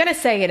before, so I'm going to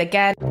say it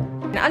again.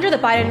 Under the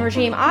Biden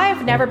regime,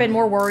 I've never been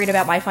more worried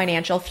about my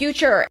financial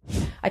future.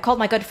 I called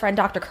my good friend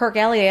Dr. Kirk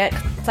Elliott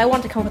because I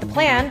wanted to come up with a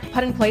plan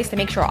put in place to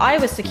make sure I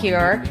was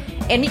secure,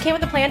 and he came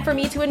with a plan for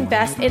me to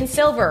invest in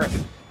silver.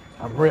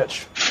 I'm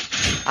rich.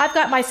 I've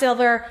got my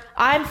silver.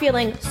 I'm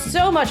feeling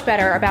so much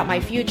better about my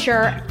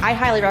future. I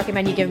highly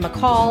recommend you give him a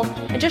call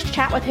and just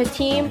chat with his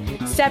team,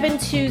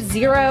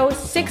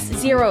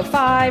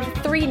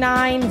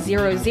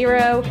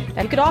 720-605-3900.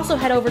 And you could also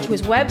head over to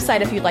his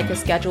website if you'd like to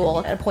schedule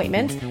an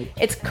appointment.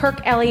 It's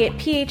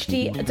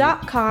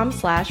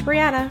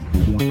kirkelliottphd.com/Breanna.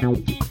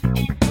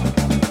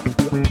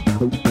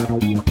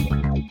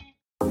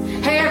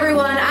 Hey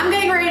everyone, I'm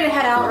getting ready to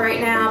head out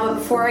right now, but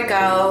before I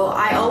go,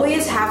 I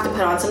always have to put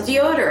on some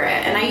deodorant.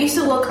 And I used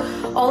to look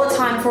all the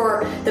time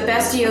for the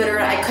best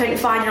deodorant. I couldn't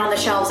find it on the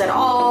shelves at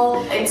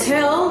all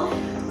until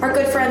our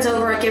good friends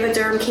over at Give a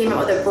Derm came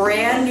out with a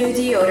brand new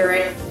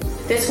deodorant.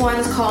 This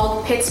one's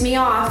called Pits Me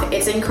Off.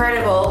 It's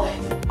incredible.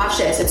 Watch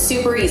this. It's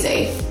super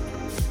easy.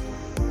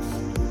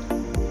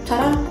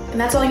 Ta-da. And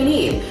that's all you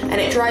need.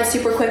 And it dries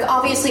super quick.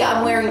 Obviously,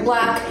 I'm wearing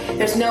black.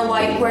 There's no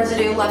white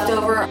residue left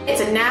over. It's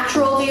a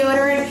natural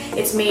deodorant.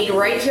 It's made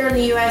right here in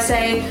the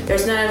USA.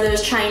 There's none of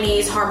those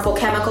Chinese harmful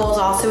chemicals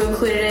also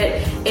included in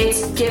it.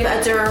 It's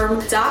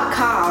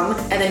giveaderm.com,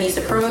 and then use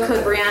the promo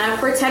code Breanna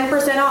for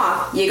 10%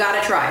 off. You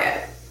gotta try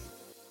it.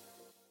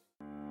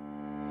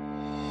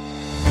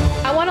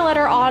 I want to let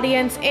our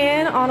audience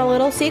in on a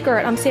little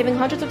secret. I'm saving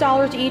hundreds of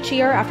dollars each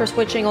year after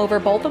switching over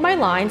both of my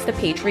lines to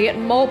Patriot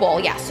Mobile.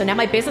 Yes, so now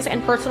my business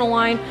and personal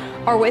line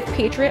are with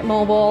Patriot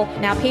Mobile.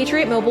 Now,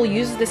 Patriot Mobile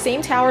uses the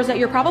same towers that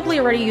you're probably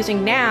already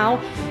using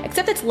now,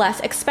 except it's less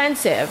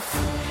expensive.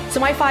 So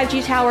my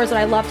 5G towers that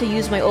I love to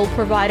use my old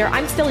provider,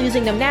 I'm still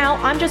using them now.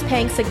 I'm just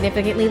paying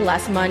significantly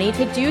less money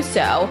to do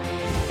so.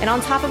 And on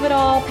top of it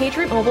all,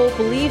 Patriot Mobile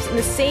believes in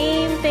the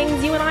same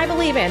things you and I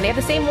believe in. They have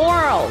the same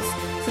morals.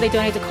 So they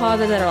donate to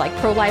causes that are like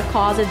pro-life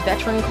causes,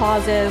 veteran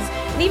causes,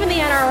 and even the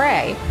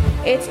NRA.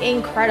 It's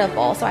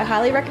incredible. So I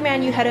highly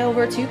recommend you head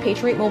over to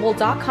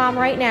patriotmobile.com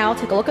right now,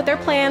 take a look at their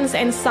plans,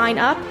 and sign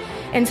up.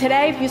 And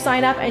today, if you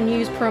sign up and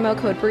use promo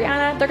code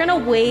Breanna, they're going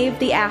to waive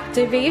the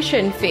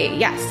activation fee.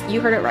 Yes,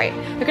 you heard it right.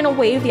 They're going to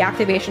waive the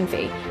activation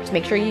fee. Just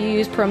make sure you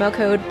use promo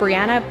code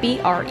Breanna,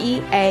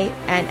 Breanna.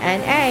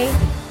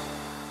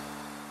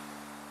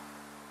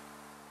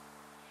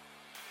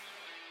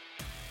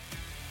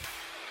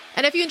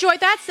 And if you enjoyed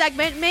that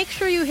segment, make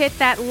sure you hit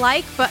that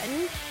like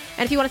button.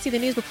 And if you want to see the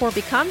news before it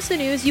becomes the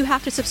news, you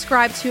have to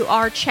subscribe to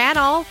our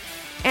channel.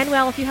 And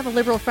well, if you have a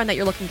liberal friend that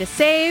you're looking to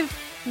save,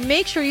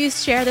 make sure you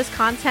share this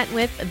content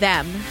with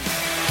them.